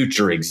that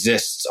future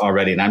exists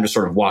already, and I'm just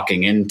sort of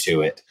walking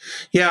into it?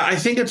 Yeah, I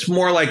think it's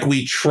more like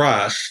we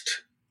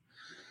trust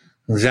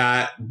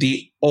that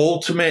the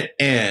ultimate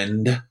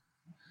end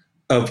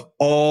of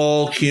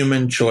all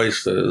human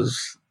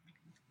choices,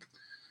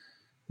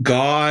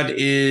 God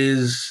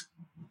is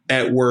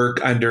at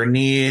work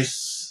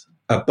underneath,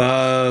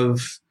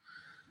 above,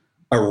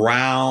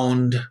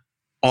 around,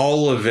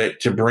 all of it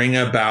to bring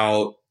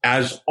about,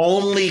 as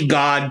only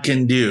God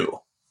can do,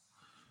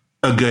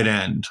 a good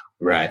end.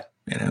 Right.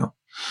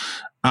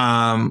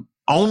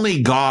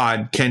 Only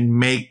God can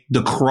make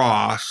the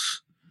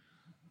cross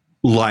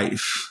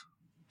life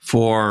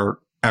for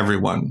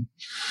everyone.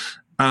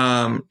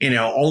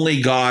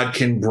 Only God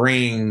can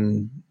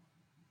bring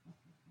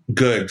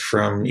good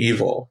from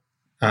evil.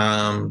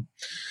 Now,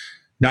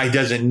 he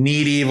doesn't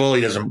need evil.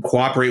 He doesn't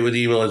cooperate with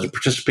evil. He doesn't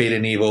participate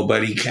in evil,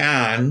 but he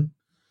can,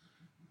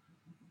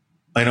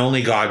 and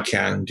only God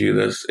can do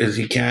this, is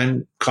he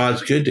can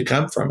cause good to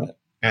come from it.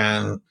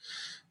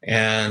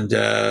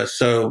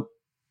 So,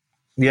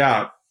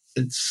 yeah,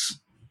 it's,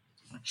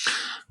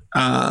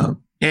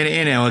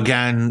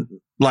 again,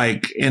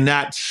 like in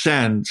that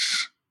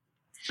sense,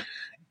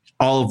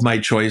 all of my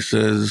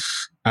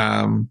choices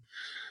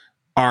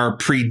are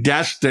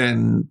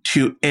predestined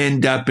to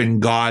end up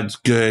in God's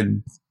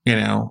good.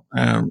 They'll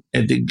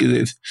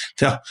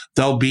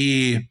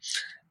be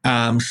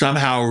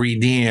somehow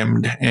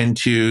redeemed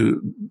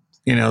into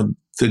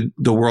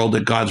the world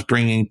that God's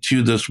bringing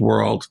to this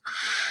world,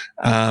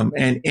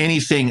 and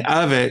anything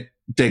of it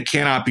that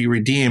cannot be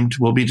redeemed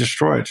will be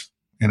destroyed.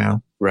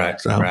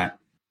 Right. Right.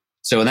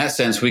 So in that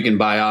sense, we can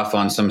buy off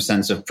on some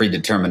sense of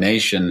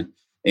predetermination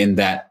in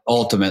that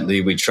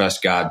ultimately we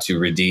trust God to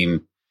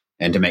redeem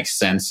and to make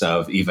sense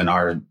of even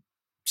our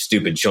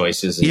stupid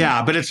choices.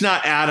 Yeah, but it's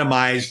not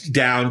atomized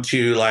down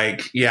to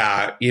like,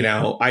 I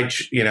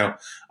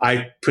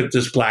put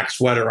this black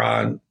sweater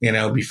on,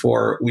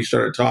 before we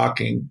started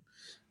talking,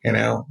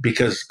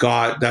 because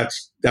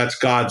that's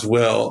God's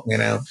will,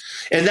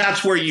 and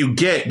that's where you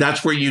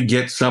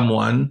get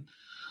someone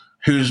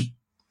who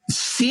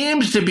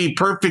seems to be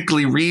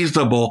perfectly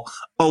reasonable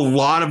a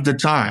lot of the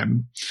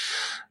time.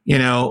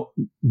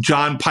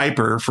 John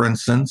Piper, for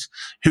instance,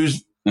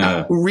 who's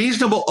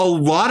reasonable a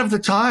lot of the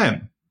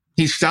time.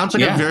 He sounds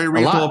like a very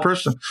reasonable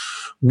person.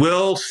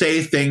 Will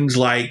say things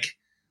like,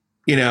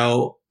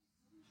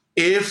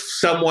 if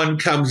someone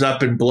comes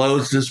up and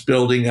blows this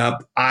building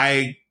up,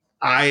 I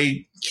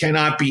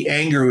cannot be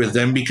angry with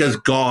them because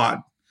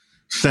God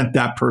sent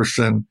that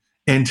person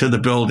into the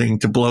building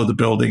to blow the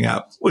building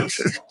up, which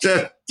is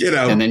just,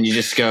 And then you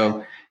just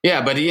go,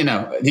 yeah, but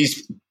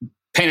he's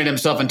painted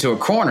himself into a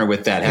corner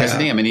with that,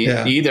 hasn't he? I mean, he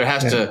either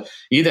has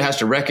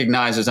to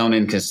recognize his own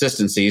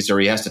inconsistencies, or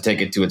he has to take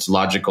it to its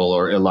logical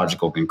or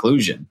illogical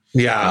conclusion.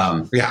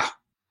 Yeah.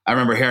 I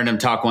remember hearing him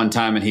talk one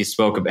time, and he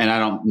spoke, and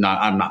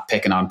I'm not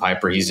picking on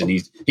Piper. He's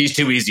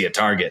too easy a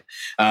target.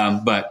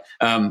 But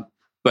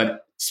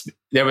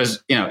there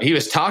was, he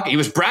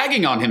was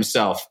bragging on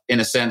himself in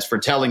a sense for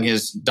telling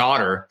his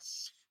daughter,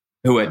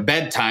 who at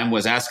bedtime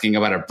was asking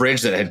about a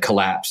bridge that had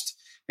collapsed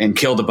and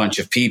killed a bunch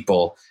of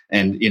people.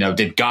 And,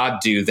 did God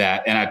do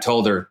that? And I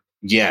told her,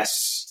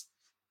 yes.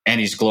 And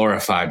he's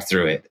glorified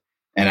through it.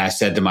 And I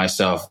said to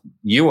myself,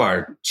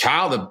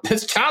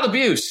 it's child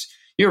abuse.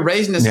 You're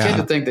raising this kid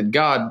to think that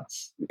God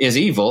is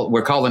evil.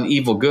 We're calling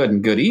evil good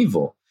and good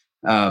evil.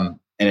 And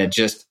it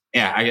just,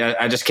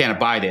 I just can't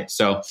abide it.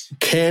 So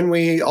can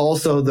we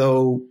also,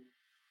 though,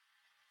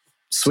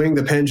 swing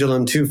the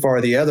pendulum too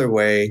far the other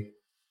way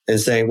and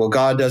saying, well,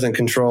 God doesn't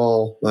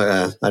control,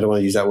 I don't want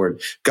to use that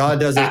word.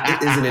 God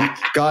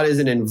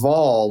isn't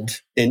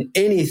involved in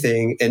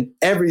anything, and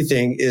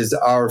everything is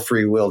our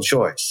free will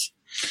choice.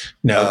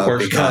 No, of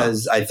course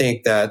because not. I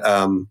think that,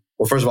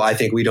 well, first of all, I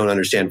think we don't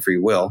understand free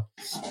will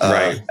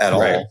at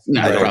all.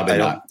 No, probably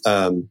not.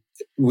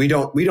 We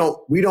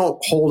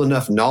don't hold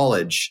enough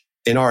knowledge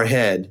in our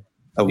head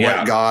of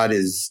what God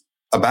is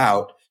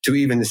about to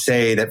even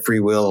say that free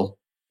will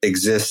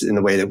exists in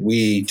the way that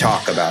we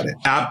talk about it.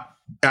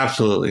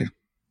 Absolutely.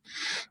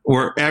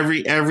 Or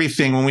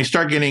everything, when we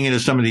start getting into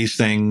some of these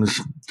things,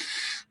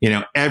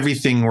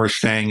 everything we're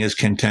saying is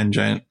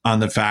contingent on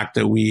the fact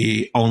that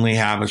we only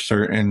have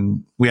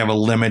a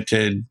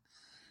limited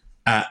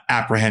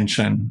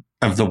apprehension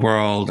of the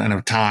world and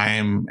of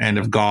time and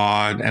of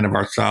God and of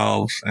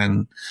ourselves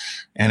and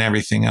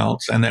everything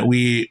else. And that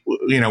we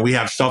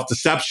have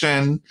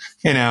self-deception,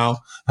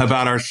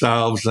 about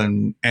ourselves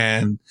and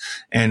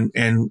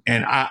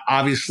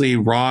obviously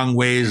wrong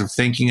ways of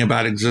thinking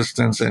about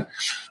existence. And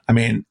I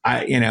mean,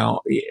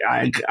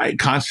 I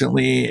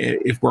constantly,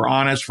 if we're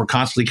honest, we're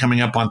constantly coming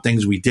up on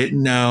things we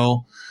didn't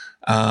know,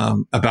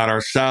 about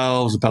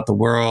ourselves, about the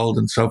world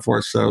and so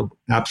forth. So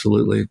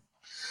absolutely.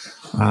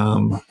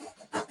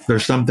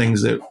 There's some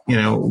things that,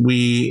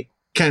 we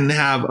can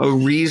have a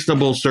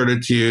reasonable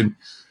certitude,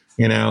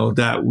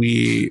 that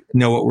we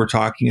know what we're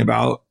talking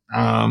about.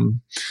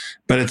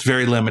 But it's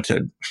very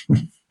limited,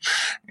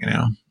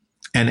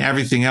 and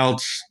everything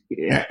else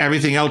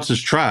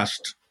is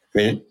trust. I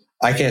mean,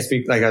 I can't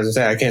speak, like I was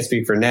saying, I can't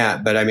speak for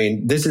Nat, but I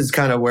mean, this is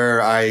kind of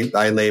where I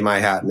lay my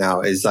hat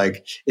now, is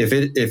like, if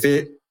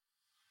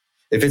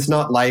it's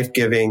not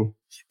life-giving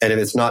and if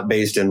it's not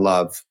based in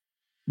love,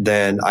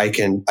 then I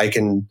can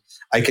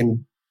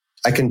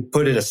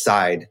put it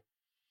aside.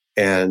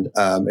 And,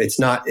 it's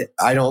not,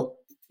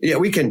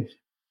 we can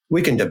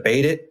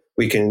debate it.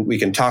 We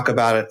can talk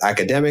about it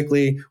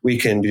academically. We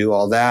can do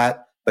all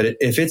that. But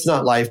if it's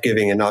not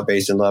life-giving and not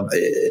based in love,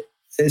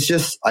 it's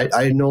just, I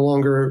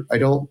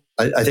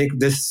think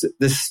this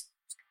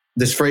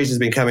phrase has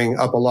been coming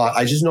up a lot.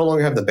 I just no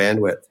longer have the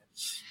bandwidth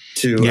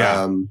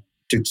to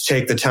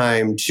take the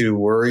time to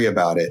worry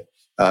about it.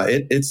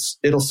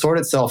 It'll sort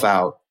itself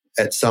out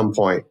at some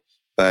point,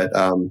 but,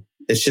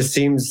 it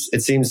seems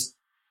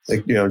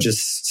like,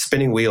 just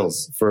spinning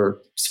wheels for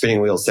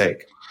spinning wheels'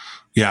 sake.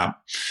 Yeah.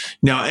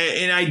 No,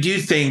 and I do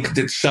think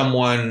that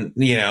someone,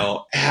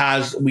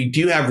 we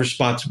do have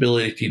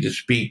responsibility to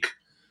speak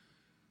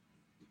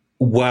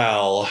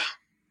well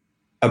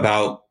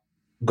about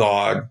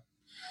God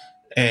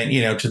and,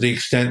 to the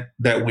extent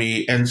that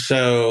and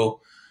so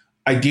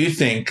I do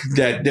think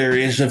that there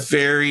is a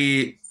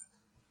very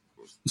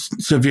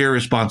severe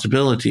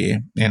responsibility,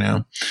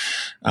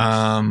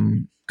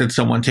 that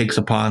someone takes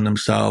upon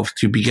themselves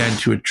to begin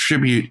to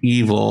attribute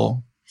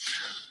evil,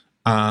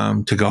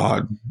 to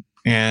God.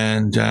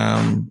 And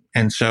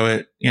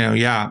so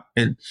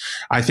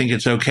I think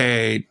it's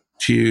okay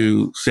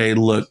to say,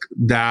 look,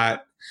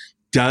 that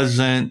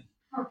doesn't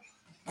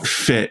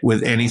fit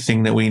with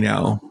anything that we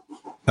know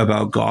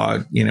about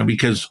God,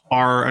 because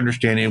our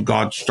understanding of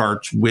God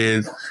starts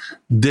with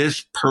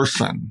this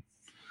person.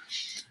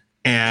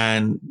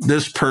 And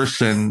this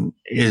person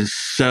is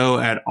so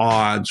at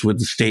odds with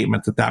the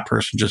statement that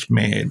person just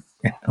made.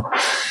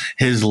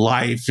 His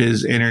life,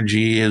 his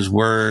energy, his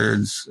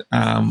words,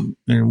 and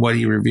what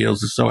he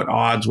reveals is so at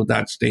odds with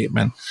that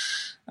statement,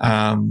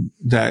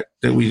 that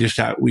we just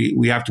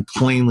we have to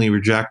plainly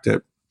reject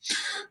it.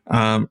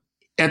 And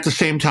at the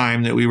same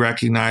time that we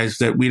recognize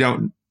that we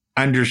don't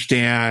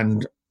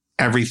understand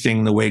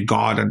everything the way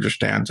God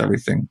understands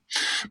everything.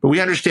 But we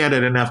understand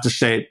it enough to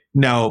say,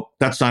 no,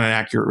 that's not an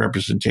accurate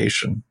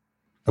representation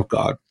of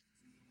God.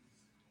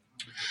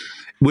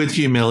 With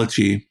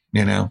humility,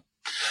 But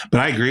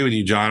I agree with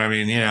you, John. I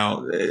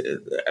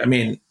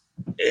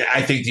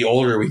think the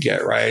older we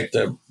get, right,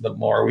 the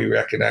more we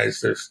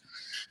recognize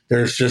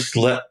there's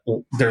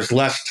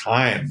less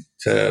time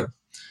to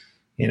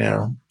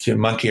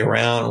monkey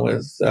around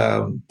with,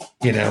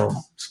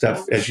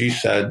 stuff, as you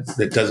said,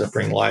 that doesn't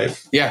bring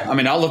life. Yeah. I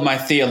mean, all of my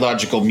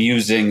theological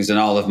musings and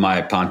all of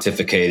my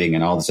pontificating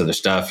and all this other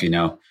stuff,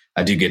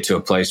 I do get to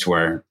a place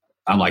where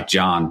I'm like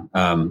John.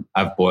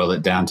 I've boiled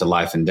it down to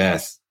life and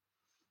death.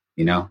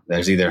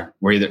 There's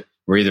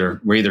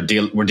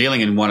we're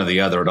dealing in one or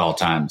the other at all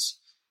times.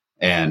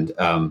 And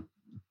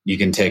you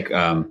can take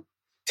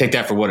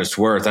that for what it's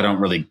worth. I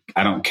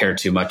don't care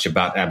too much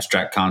about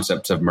abstract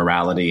concepts of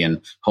morality and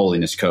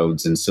holiness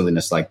codes and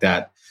silliness like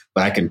that.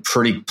 But I can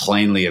pretty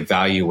plainly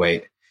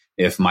evaluate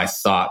if my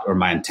thought or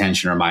my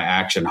intention or my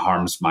action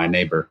harms my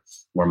neighbor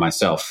or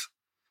myself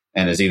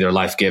and is either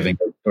life-giving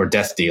or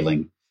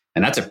death-dealing.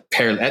 And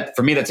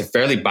for me, that's a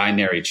fairly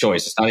binary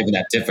choice. It's not even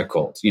that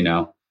difficult,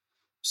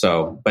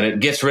 So, but it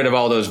gets rid of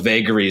all those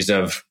vagaries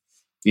of,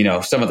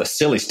 some of the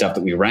silly stuff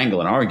that we wrangle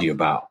and argue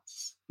about,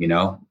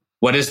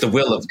 What is the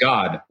will of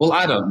God? Well,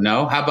 I don't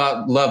know. How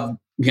about love,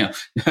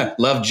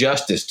 love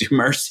justice, do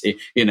mercy,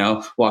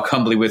 walk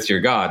humbly with your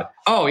God.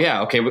 Oh,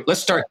 yeah. Okay.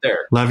 Let's start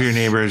there. Love your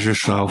neighbor as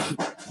yourself.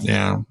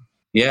 Yeah.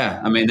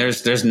 Yeah. I mean,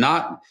 there's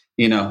not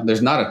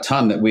a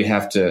ton that we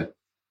have to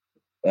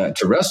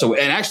wrestle with.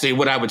 And actually,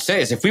 what I would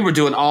say is if we were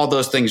doing all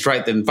those things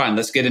right, then fine,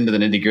 let's get into the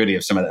nitty gritty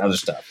of some of the other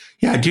stuff.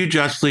 Yeah. Do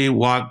justly,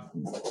 walk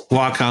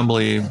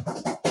humbly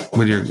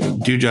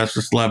do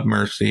justice, love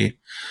mercy,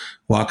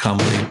 walk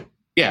humbly.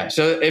 Yeah.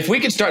 So if we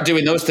can start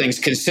doing those things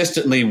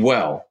consistently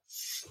well,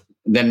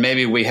 then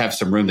maybe we have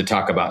some room to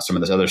talk about some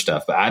of this other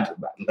stuff. But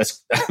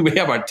we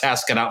have our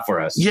task cut out for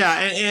us. Yeah,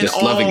 and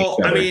just loving each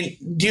other.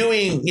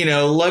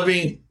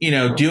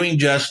 Doing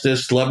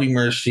justice, loving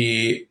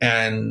mercy,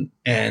 and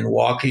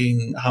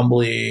walking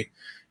humbly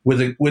with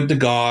the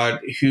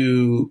God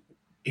who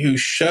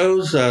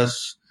shows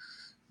us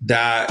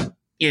that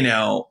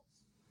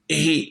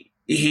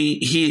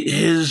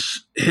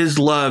his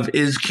love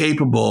is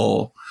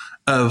capable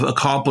of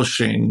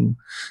accomplishing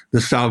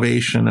the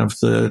salvation of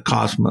the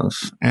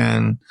cosmos.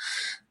 And,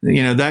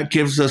 that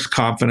gives us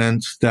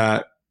confidence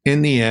that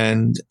in the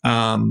end,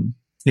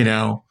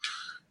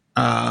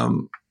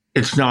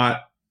 it's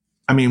not,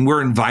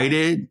 we're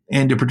invited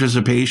into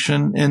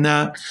participation in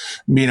that,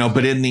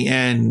 but in the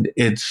end,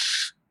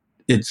 it's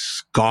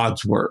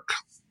God's work,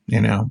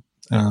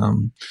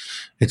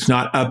 it's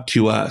not up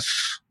to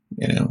us,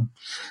 and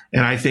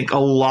I think a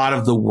lot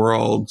of the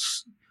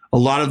world's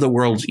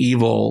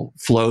evil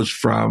flows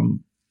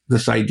from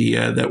this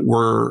idea that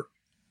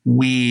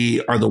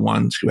we are the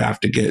ones who have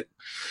to get,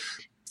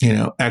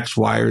 X,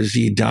 Y, or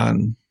Z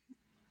done.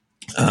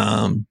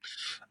 A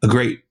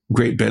great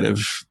bit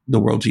of the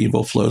world's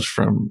evil flows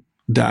from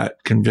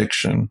that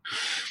conviction.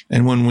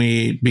 And when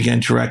we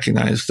begin to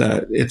recognize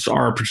that it's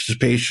our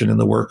participation in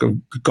the work of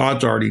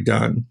God's already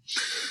done,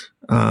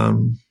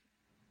 and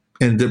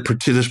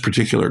to this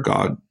particular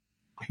God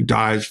who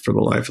dies for the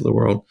life of the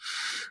world,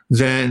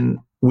 then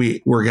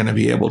we're going to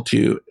be able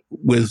to,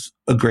 with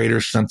a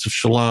greater sense of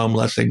shalom,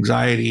 less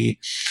anxiety,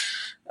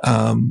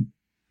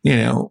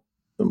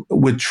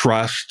 with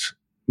trust,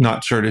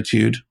 not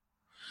certitude,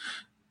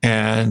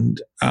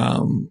 and,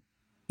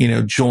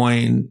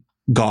 join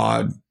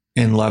God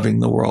in loving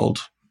the world.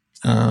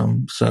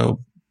 So,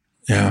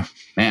 yeah.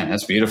 Man,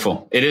 that's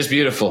beautiful. It is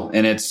beautiful.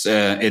 And it's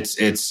in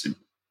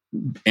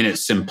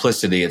its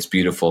simplicity, it's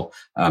beautiful.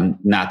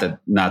 Not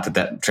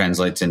that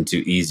translates into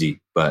easy,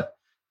 but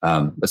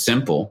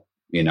simple.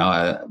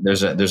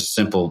 There's a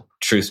simple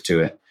truth to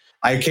it.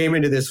 I came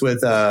into this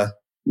with,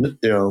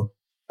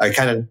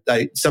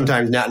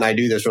 sometimes Nat and I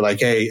do this. We're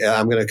like, hey,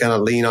 I'm going to kind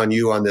of lean on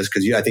you on this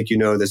because I think you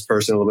know this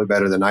person a little bit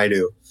better than I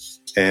do.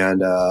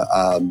 And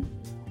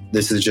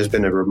this has just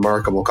been a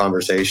remarkable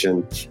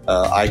conversation.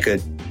 And I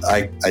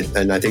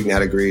think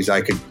Nat agrees.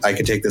 I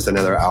could take this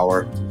another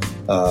hour.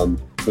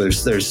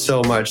 There's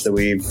so much that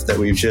we've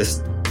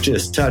just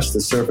touched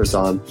the surface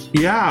on.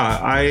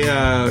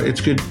 Yeah,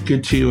 it's good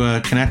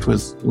to connect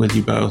with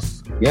you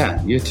both.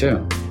 Yeah, you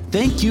too.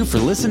 Thank you for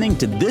listening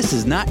to This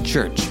Is Not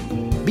Church.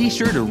 Be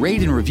sure to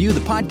rate and review the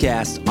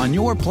podcast on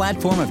your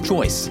platform of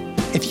choice.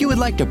 If you would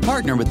like to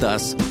partner with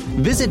us,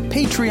 visit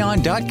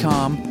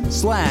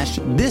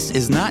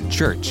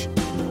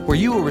patreon.com/thisisnotchurch, where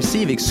you will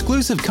receive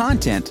exclusive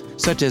content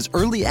such as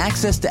early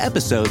access to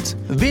episodes,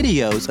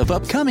 videos of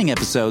upcoming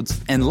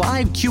episodes, and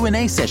live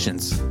Q&A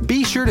sessions.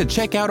 Be sure to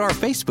check out our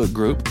Facebook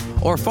group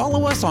or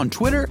follow us on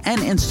Twitter and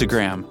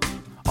Instagram.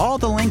 All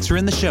the links are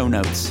in the show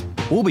notes.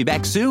 We'll be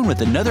back soon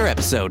with another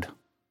episode.